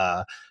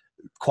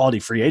quality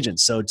free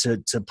agents. So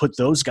to put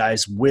those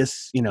guys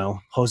with,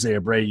 Jose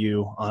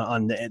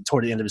Abreu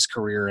toward the end of his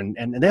career,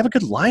 and they have a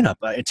good lineup.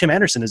 Tim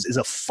Anderson is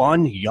a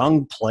fun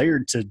young player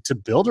to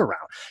build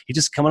around. He's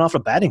just coming off a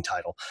batting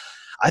title.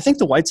 I think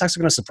the White Sox are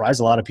going to surprise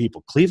a lot of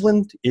people.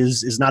 Cleveland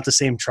is not the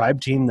same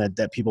tribe team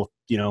that people,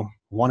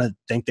 want to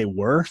think they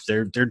were.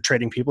 They're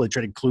trading people. They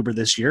traded Kluber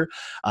this year.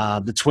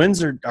 The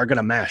Twins are going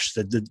to mash.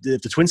 If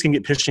the Twins can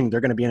get pitching, they're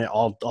going to be in it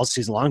all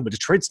season long. But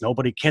Detroit's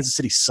nobody. Kansas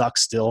City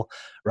sucks still,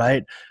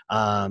 right?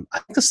 I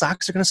think the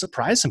Sox are going to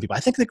surprise some people. I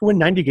think they can win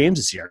 90 games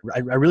this year. I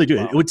really do.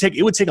 Wow. It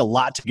would take a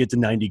lot to get to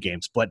 90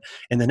 games, but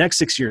in the next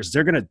 6 years,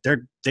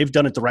 they've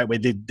done it the right way.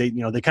 They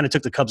kind of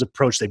took the Cubs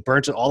approach. They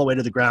burnt it all the way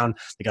to the ground.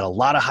 They got a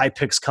lot of high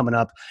picks coming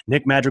up.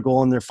 Nick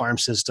Madrigal in their farm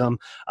system,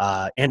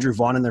 Andrew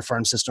Vaughn in their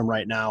farm system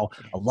right now.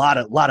 A lot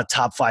of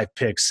top 5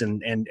 picks,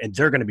 and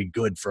they're going to be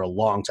good for a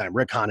long time.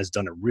 Rick Hahn has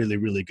done a really,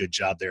 really good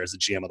job there as the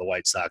GM of the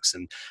White Sox,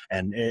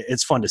 and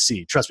it's fun to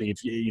see. Trust me,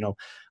 if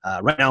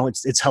right now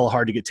it's hella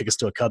hard to get tickets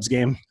to a Cubs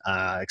game.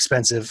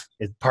 Expensive.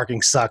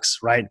 Parking sucks,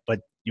 right?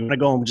 But you want to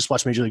go and just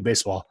watch Major League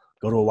Baseball,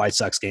 go to a White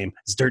Sox game.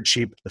 It's dirt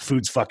cheap. The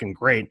food's fucking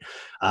great,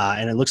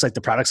 and it looks like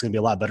the product's going to be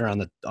a lot better on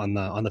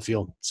the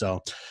field.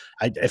 So,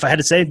 if I had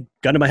to say,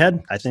 gun to my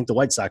head, I think the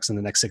White Sox in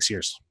the next 6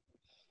 years.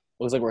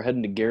 Looks like we're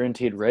heading to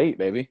guaranteed rate,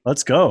 baby.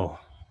 Let's go.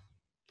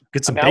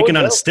 Get some bacon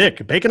on a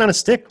stick. Bacon on a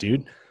stick,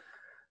 dude.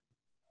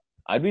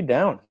 I'd be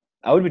down.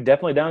 I would be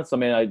definitely down. So,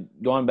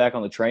 going back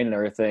on the train and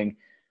everything,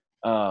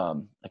 I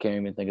can't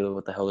even think of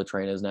what the hell the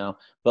train is now.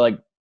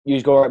 But, you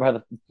just go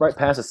right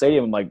past the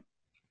stadium and,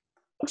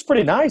 looks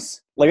pretty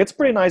nice. It's a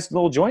pretty nice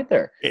little joint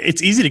there.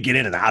 It's easy to get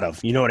in and out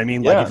of. You know what I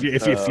mean? Yeah.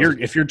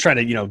 If you're trying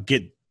to,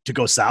 get to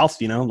go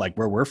south, like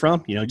where we're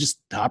from, just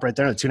hop right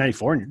there on the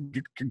 294 and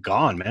you're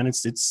gone, man.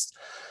 It's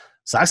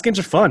Sox games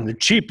are fun. They're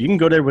cheap. You can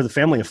go there with a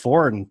family of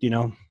 4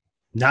 and,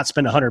 not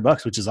spend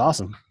 $100, which is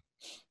awesome.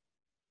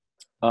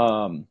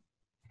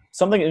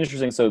 Something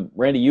interesting. So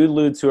Randy, you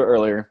alluded to it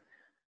earlier.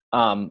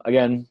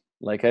 Again,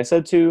 like I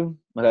said a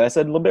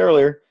little bit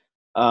earlier,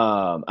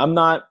 I'm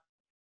not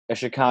a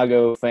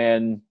Chicago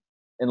fan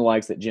in the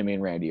likes that Jimmy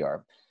and Randy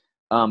are.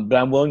 But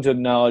I'm willing to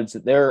acknowledge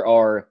that there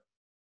are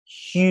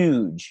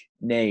huge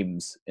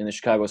names in the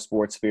Chicago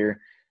sports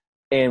sphere,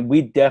 and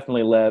we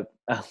definitely left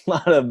a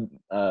lot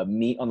of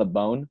meat on the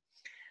bone.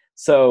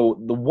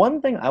 So the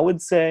one thing I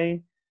would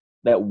say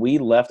that we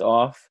left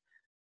off,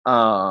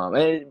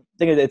 I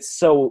think it's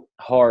so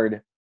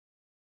hard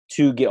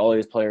to get all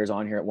these players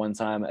on here at one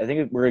time. I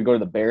think we're going to go to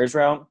the Bears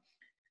route.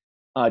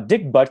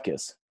 Dick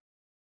Butkus.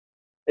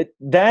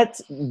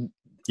 That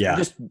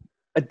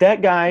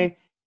guy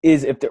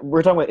is,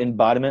 we're talking about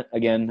embodiment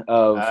again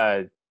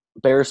of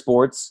Bears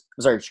sports.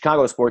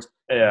 Chicago sports.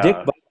 Yeah. Dick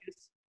Butkus.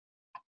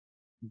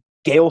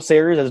 Gale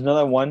Sayers is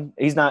another one.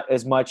 He's not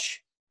as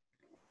much.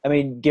 I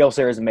mean, Gale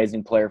Sayers is an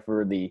amazing player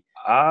for the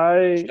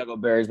Chicago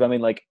Bears, but I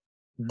mean, like,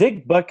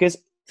 Dick Butkus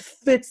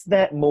fits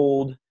that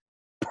mold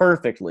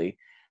perfectly.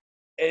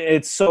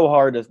 It's so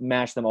hard to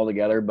mash them all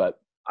together, but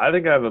I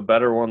think I have a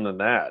better one than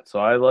that. So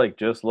I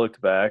just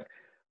looked back.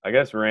 I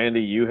guess,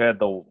 Randy, you had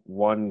the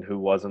one who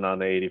wasn't on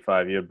the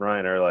 85. You had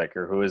Brian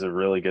Urlacher, who is a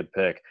really good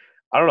pick.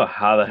 I don't know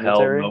how the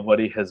hell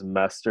nobody has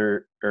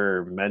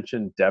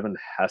mentioned Devin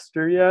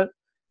Hester yet.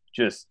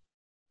 Just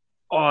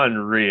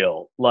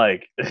unreal.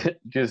 Like,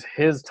 just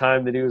his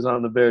time that he was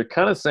on the Bears.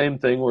 Kind of same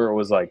thing where it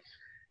was like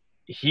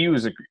he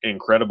was an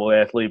incredible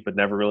athlete, but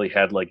never really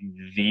had like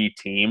the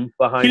team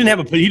behind him. He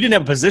didn't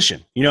have a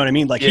position. You know what I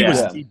mean? Like, he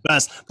was the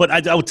best. But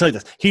I will tell you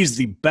this: he's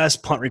the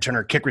best punt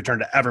returner, kick returner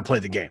to ever play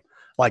the game.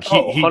 Like,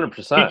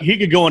 100%. He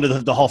could go into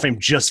the Hall of Fame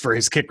just for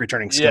his kick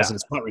returning skills and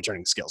his punt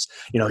returning skills.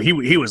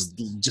 He was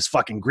just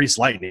fucking grease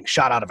lightning,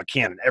 shot out of a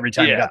cannon every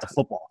time he got the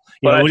football.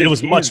 It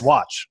was much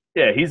watch.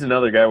 Yeah, he's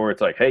another guy where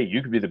it's like, hey,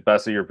 you could be the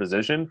best of your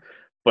position,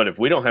 but if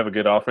we don't have a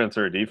good offense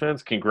or a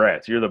defense,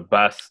 congrats. You're the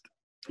best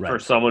for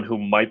someone who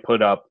might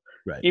put up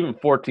even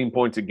 14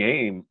 points a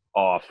game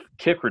off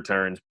kick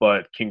returns,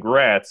 but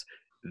congrats,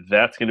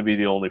 that's going to be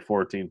the only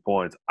 14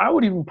 points. I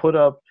would even put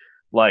up,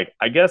 like,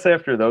 I guess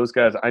after those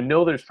guys, I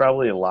know there's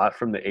probably a lot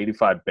from the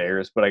 85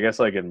 Bears, but I guess,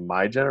 like, in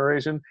my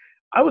generation,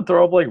 I would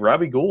throw up, like,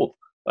 Robbie Gould.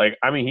 Like,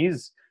 I mean,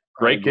 he's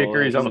great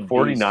kicker. He's on the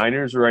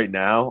 49ers right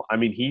now. I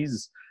mean,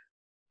 he's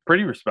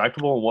pretty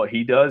respectable in what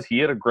he does. He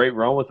had a great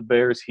run with the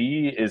Bears.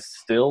 He is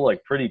still,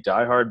 like, pretty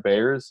diehard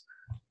Bears.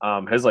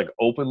 Has, like,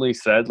 openly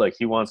said, like,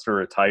 he wants to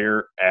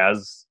retire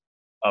as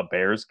a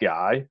Bears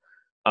guy.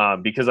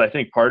 Because I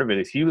think part of it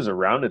is he was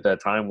around at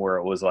that time where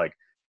it was, like,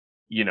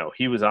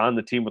 he was on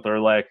the team with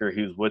Urlacher.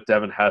 He was with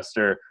Devin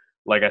Hester.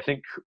 Like, I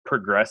think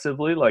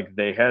progressively, like,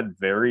 they had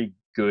very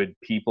good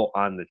people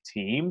on the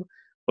team,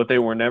 but they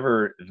were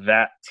never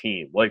that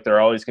team. Like, they're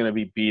always going to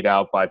be beat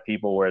out by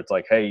people where it's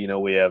like, hey,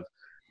 we have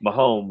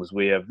Mahomes,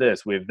 we have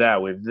this, we have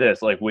that, we have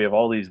this. Like, we have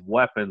all these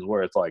weapons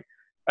where it's like,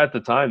 at the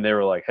time, they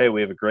were like, hey,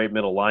 we have a great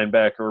middle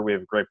linebacker, we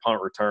have a great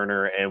punt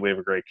returner, and we have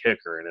a great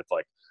kicker. And it's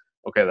like,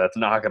 okay, that's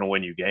not going to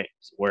win you games.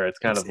 Where it's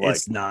kind of like –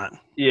 It's not.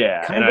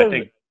 Yeah, I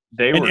think –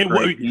 they were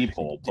great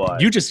people,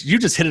 but you just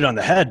hit it on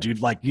the head,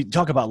 dude. Like, you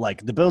talk about,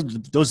 like, the Bills,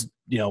 those,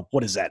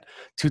 what is that?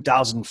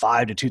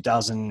 2005 to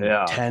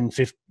 2010,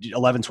 15,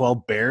 11,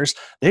 12 Bears.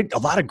 They had a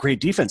lot of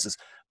great defenses.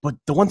 But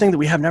the one thing that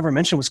we have never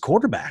mentioned was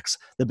quarterbacks.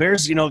 The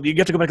Bears, you have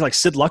to go back to, like,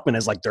 Sid Luckman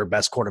as, like, their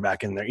best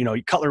quarterback in there.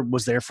 Cutler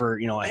was there for,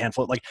 a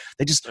handful. Like,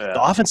 they just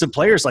the offensive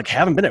players, like,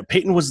 haven't been there.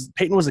 Peyton was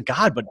a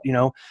god, but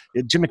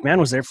Jim McMahon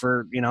was there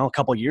for a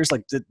couple of years.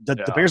 Like,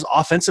 the Bears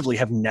offensively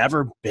have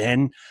never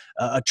been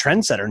a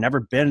trendsetter, never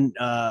been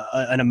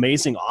an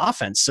amazing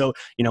offense. So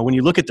when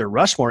you look at their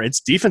Rushmore, it's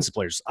defensive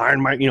players.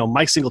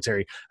 Mike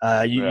Singletary.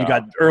 You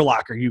got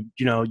Urlacher.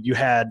 You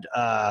had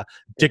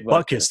Dick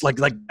Butkus. Like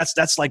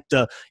that's like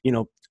the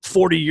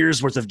 40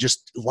 years worth of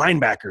just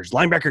linebackers,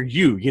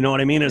 you know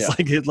what I mean? It's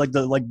like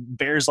the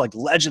Bears, like,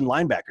 legend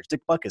linebackers,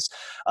 Dick Butkus.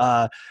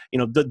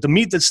 The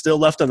meat that's still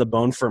left on the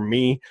bone for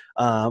me,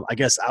 I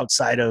guess,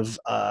 outside of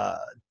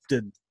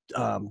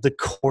the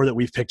core that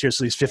we've picked here,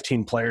 so these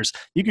 15 players,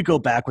 you could go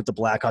back with the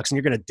Blackhawks, and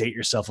you're going to date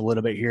yourself a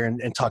little bit here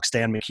and talk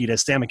Stan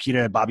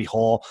Mikita, Bobby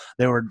Hull.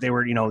 They were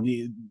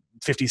the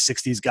 50s,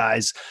 60s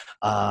guys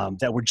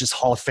that were just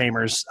Hall of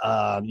Famers.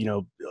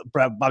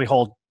 Bobby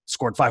Hull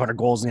scored 500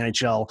 goals in the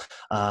NHL.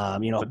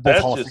 But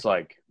that's just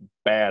like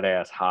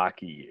badass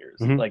hockey years.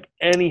 Mm-hmm. Like,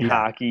 any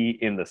hockey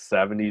in the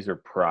 70s or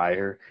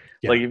prior.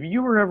 Yeah. Like, if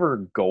you were ever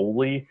a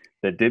goalie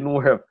that didn't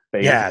wear a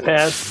face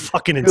pass,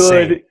 fucking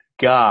insane. Good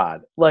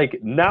God. Like,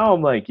 now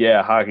I'm like,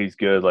 yeah, hockey's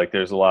good. Like,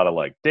 there's a lot of,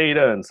 like,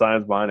 data and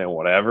science behind it and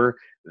whatever.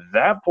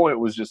 That point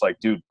was just like,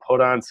 dude,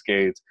 put on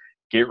skates,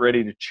 get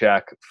ready to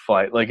check,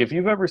 fight. Like, if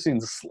you've ever seen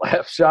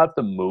Slapshot,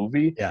 the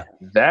movie,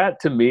 that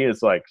to me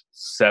is like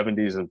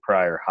 70s and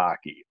prior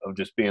hockey, of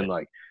just being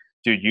like,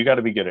 dude, you got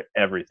to be good at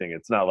everything.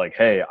 It's not like,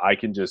 hey, I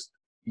can just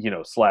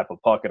slap a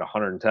puck at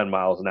 110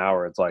 miles an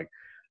hour. It's like,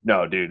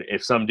 no, dude,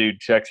 if some dude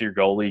checks your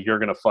goalie, you're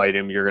going to fight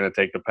him. You're going to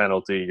take the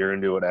penalty. You're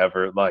going to do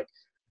whatever. Like,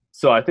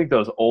 so I think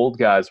those old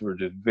guys were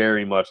just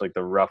very much like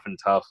the rough and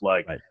tough,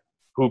 like, right.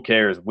 Who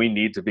cares? We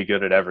need to be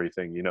good at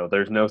everything.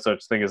 There's no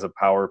such thing as a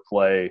power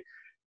play,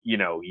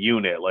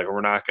 unit. Like,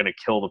 we're not going to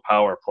kill the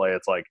power play.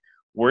 It's like,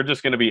 we're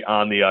just going to be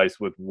on the ice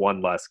with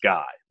one less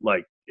guy.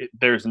 Like,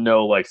 there's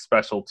no, like,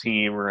 special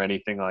team or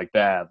anything like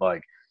that.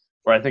 Like,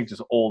 where I think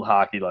just old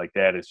hockey like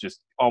that is just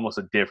almost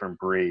a different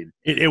breed.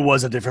 It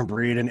was a different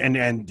breed. And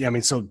I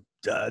mean, so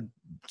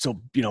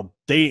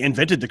they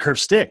invented the curved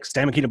stick.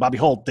 Stan McKean and Bobby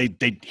Holt, they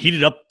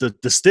heated up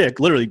the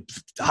stick. Literally,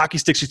 hockey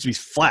sticks used to be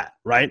flat,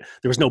 right?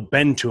 There was no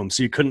bend to them,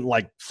 so you couldn't,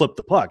 like, flip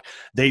the puck.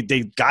 They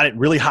got it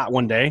really hot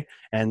one day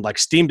and, like,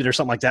 steamed it or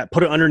something like that,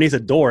 put it underneath a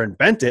door and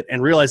bent it,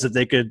 and realized that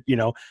they could,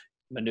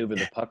 maneuver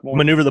the puck more.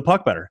 Maneuver the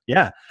puck better.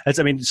 Yeah.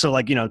 So,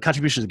 like,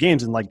 contributions to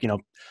games, and, like,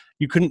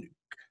 you couldn't –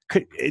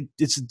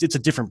 it's a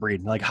different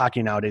breed. Like,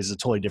 hockey nowadays is a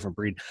totally different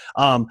breed.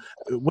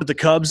 With the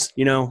Cubs,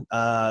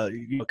 a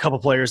couple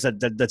players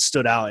that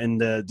stood out in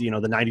the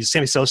 90s.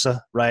 Sammy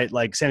Sosa, right?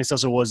 Like, Sammy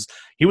Sosa was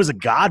a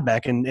god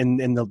back in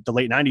the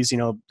late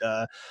 90s.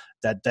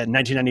 That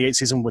 1998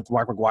 season with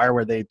Mark McGwire,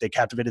 where they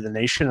captivated the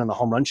nation on the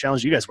home run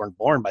challenge. You guys weren't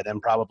born by then,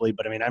 probably,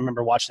 but I mean, I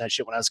remember watching that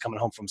shit when I was coming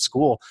home from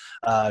school,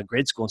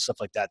 grade school and stuff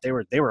like that. They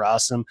were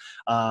awesome.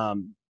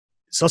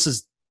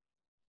 Sosa's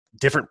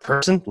different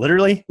person,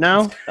 literally,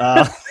 now.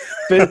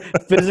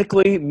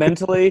 Physically,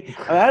 mentally.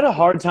 I had a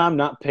hard time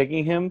not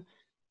picking him.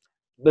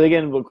 But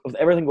again, with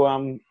everything going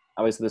on,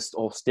 obviously this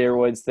whole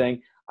steroids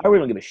thing, I really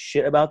don't give a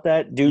shit about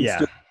that. Dude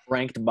still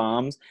ranked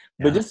bombs.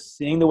 Yeah. But just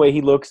seeing the way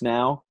he looks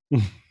now,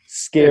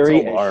 scary.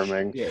 It's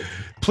alarming.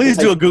 Please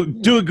do a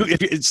Google.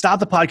 If you stop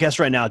the podcast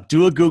right now,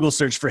 do a Google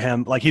search for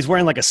him. Like, he's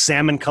wearing, like, a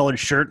salmon colored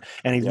shirt,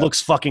 and he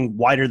looks fucking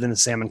whiter than the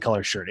salmon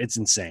colored shirt. It's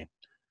insane.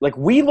 Like,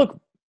 we look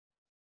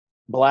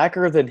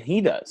blacker than he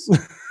does.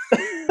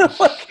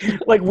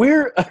 like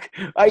we're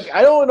I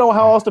don't know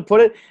how else to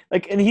put it.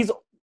 Like, and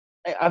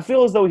I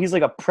feel as though he's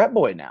like a prep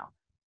boy now.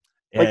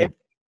 Like,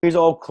 he's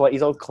all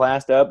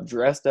classed up,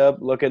 dressed up,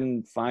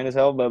 looking fine as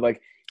hell, but,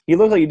 like, he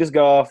looks like he just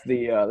got off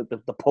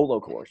the polo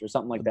course or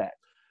something like that.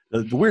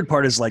 The weird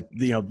part is, like,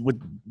 with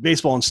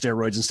baseball and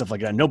steroids and stuff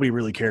like that, nobody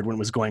really cared when it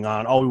was going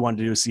on. All we wanted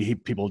to do was see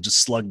people just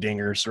slug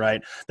dingers,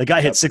 right? The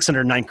guy hit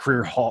 609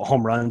 career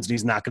home runs, and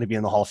he's not going to be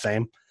in the Hall of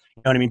Fame.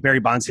 You know what I mean? Barry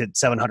Bonds hit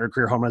 700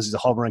 career home runs. He's a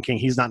home run king.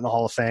 He's not in the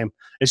Hall of Fame.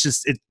 It's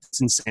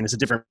insane. It's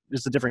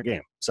a different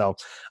game. So,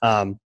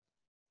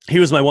 he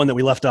was my one that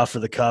we left off for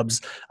the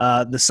Cubs.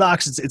 The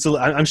Sox,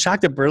 I'm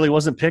shocked that Burley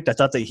wasn't picked. I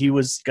thought that he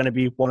was going to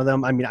be one of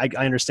them. I mean, I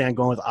understand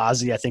going with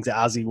Ozzie. I think that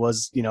Ozzie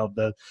was,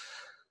 the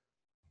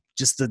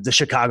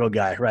Chicago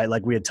guy, right?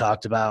 Like we had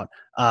talked about.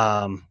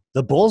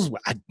 The Bulls,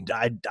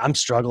 I'm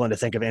struggling to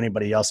think of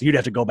anybody else. You'd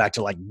have to go back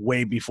to, like,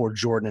 way before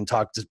Jordan and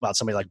talk about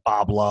somebody like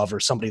Bob Love or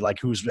somebody like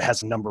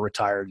has a number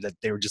retired that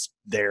they were just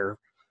there,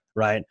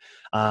 right?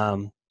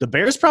 The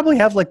Bears probably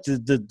have, like,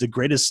 the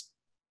greatest.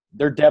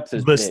 Their depth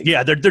is big.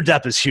 Yeah, their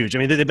depth is huge. I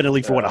mean, they've been in the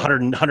league for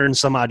 100 and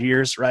some odd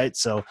years, right?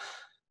 So,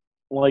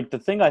 like, the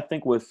thing I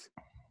think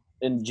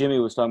and Jimmy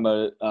was talking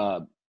about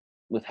it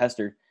with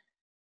Hester,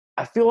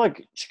 I feel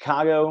like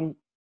Chicago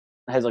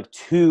has, like,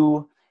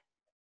 two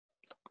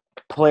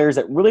players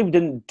that really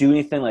didn't do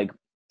anything, like,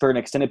 for an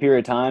extended period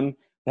of time,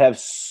 but have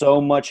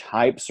so much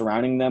hype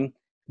surrounding them.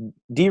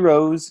 D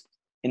Rose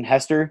and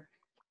Hester.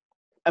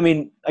 I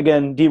mean,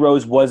 again, D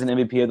Rose was an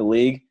MVP of the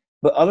league,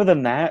 but other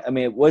than that, I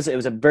mean, it was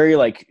a very,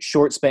 like,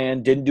 short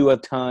span, didn't do a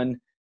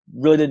ton,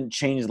 really didn't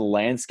change the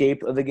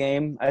landscape of the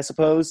game, I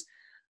suppose.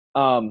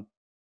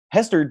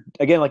 Hester,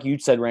 again, like you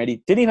said,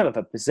 Randy, didn't even have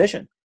a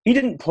position. He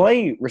didn't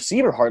play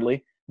receiver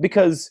hardly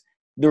because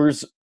there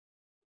was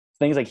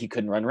things like he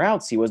couldn't run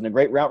routes. He wasn't a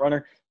great route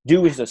runner.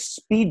 Dude was a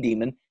speed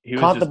demon. He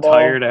was just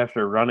tired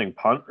after running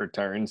punt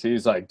returns.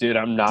 He's like, dude,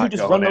 I'm not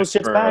just run those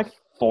shits back.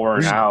 4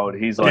 and out.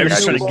 He's like, I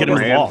just trying to get him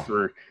the ball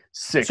for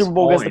 6 Super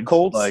Bowl points. Against the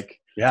Colts, like,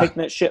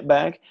 taking that shit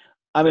back.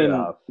 I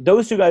mean,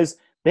 those two guys,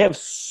 they have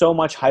so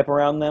much hype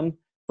around them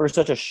for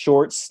such a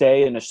short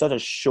stay and such a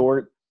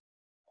short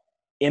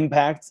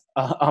impact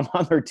on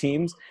their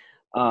teams.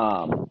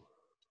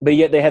 But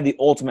yet they had the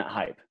ultimate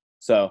hype.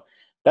 So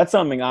that's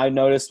something I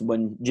noticed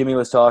when Jimmy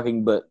was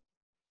talking, but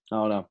I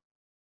don't know.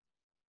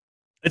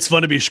 It's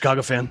fun to be a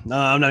Chicago fan.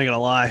 I'm not even gonna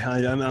lie.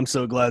 I'm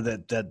so glad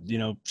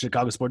that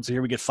Chicago sports are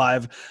here. We get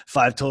five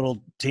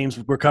total teams.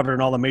 We're covered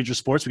in all the major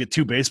sports. We get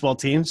 2 baseball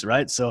teams,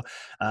 right? So,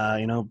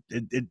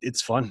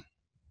 it's fun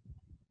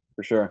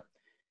for sure.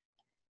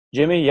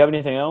 Jimmy, you have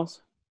anything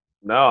else?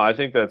 No, I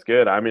think that's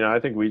good. I mean, I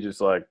think we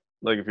just like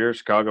if you're a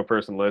Chicago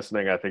person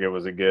listening, I think it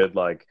was a good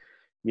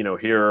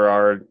here are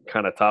our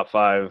kind of top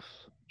 5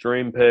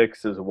 dream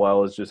picks, as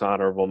well as just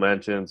honorable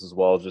mentions, as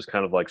well as just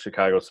kind of like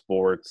Chicago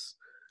sports,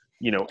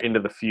 into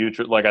the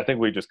future. Like, I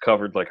think we just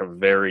covered like a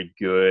very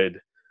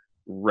good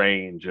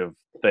range of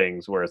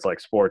things where it's like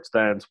sports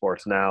then,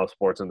 sports now,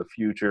 sports in the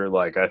future.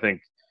 Like, I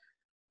think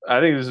I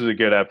think this is a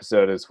good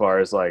episode as far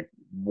as like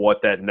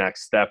what that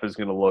next step is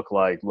going to look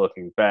like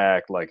looking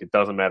back. Like, it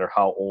doesn't matter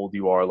how old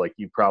you are. Like,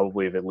 you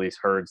probably have at least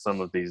heard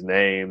some of these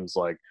names.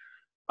 Like,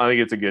 I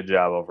think it's a good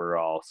job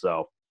overall.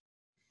 So,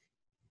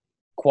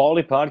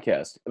 quality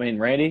podcast. I mean,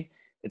 Randy,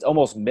 it's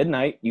almost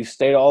midnight. You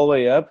stayed all the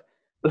way up.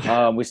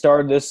 We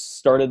started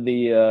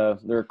the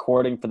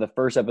recording for the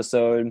first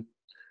episode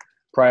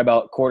probably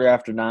about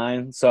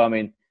 9:15. So, I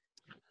mean,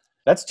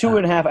 that's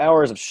 2.5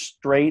 hours of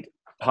straight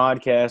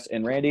podcast.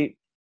 And Randy,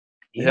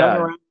 he hung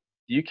around,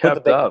 you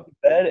kept up,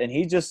 bed, and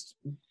he just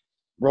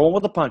rolling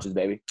with the punches,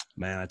 baby.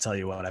 Man, I tell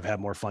you what, I've had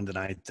more fun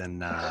tonight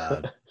than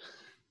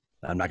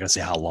I'm not going to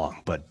say how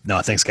long, but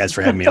no, thanks guys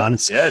for having me on.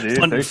 It's yeah,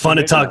 dude, fun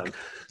to talk.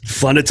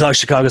 Fun to talk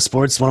Chicago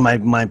sports. One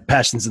of my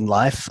passions in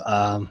life.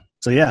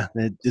 So yeah,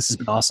 this has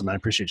been awesome. I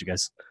appreciate you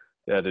guys.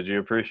 Yeah, did you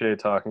appreciate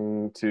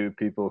talking to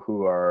people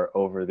who are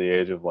over the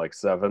age of like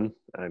 7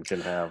 and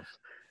can have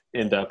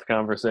in-depth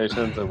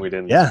conversations, and we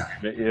didn't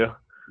admit you?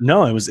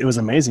 No, it was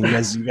amazing. You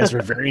guys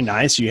were very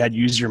nice. You had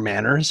used your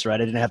manners, right?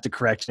 I didn't have to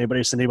correct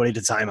anybody or send anybody to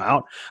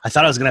timeout. I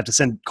thought I was gonna have to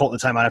send Colton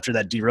to timeout after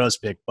that D Rose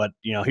pick, but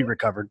he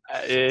recovered.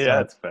 Yeah,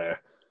 that's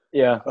fair.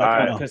 Yeah, I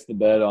kind of pissed the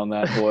bed on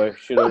that boy.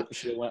 Should have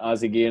went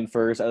Ozzie Guillen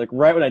first.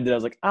 Right when I did, I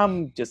was like,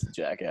 I'm just a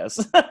jackass.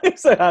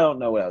 So I don't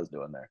know what I was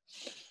doing there.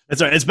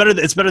 It's all right. It's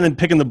better than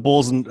picking the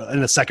Bulls in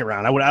the second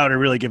round. I would have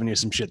really given you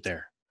some shit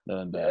there.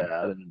 That'd been bad.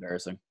 That'd been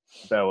embarrassing.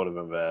 That would have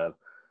been bad.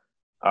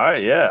 All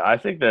right, yeah, I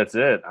think that's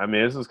it. I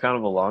mean, this was kind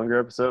of a longer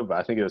episode, but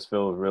I think it was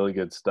filled with really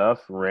good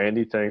stuff.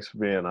 Randy, thanks for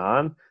being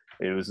on.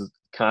 It was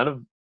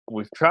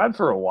we've tried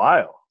for a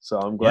while, so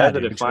I'm glad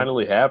that it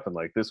finally happened.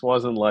 Like, this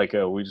wasn't like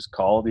we just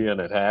called you and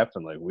it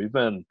happened. Like, we've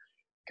been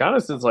kind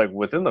of since like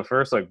within the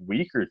first like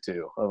week or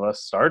two of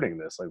us starting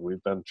this, like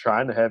we've been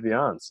trying to have you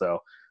on. So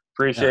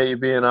appreciate you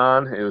being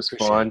on. It was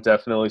fun.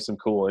 Definitely some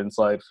cool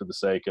insight for the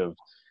sake of,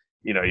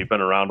 you've been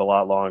around a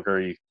lot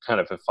longer. You kind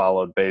of have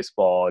followed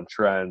baseball and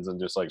trends and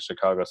just like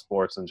Chicago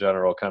sports in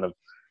general, kind of,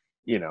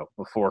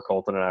 before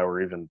Colton and I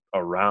were even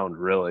around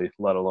really,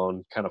 let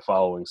alone kind of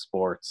following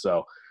sports.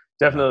 So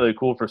definitely a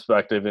cool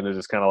perspective into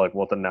just kind of like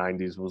what the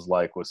 90s was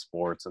like with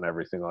sports and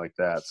everything like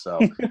that. So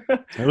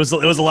it was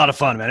a lot of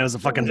fun, man. It was a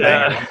fucking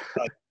banger.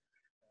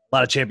 A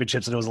lot of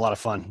championships, and it was a lot of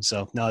fun.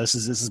 So no, this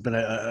has been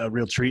a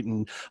real treat,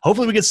 and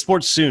hopefully we get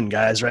sports soon,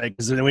 guys. Right?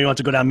 Because then we want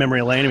to go down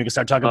memory lane and we can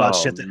start talking about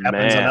shit that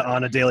happens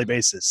on a daily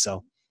basis.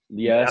 So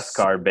yes,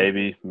 NASCAR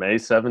baby, May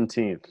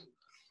 17th.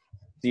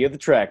 See you at the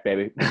track,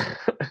 baby.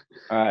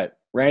 All right,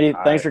 Randy,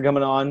 thanks for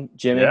coming on.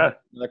 Jimmy,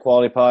 another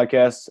quality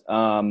podcast.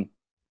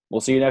 We'll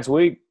see you next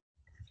week.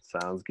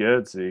 Sounds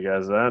good. See you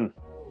guys then.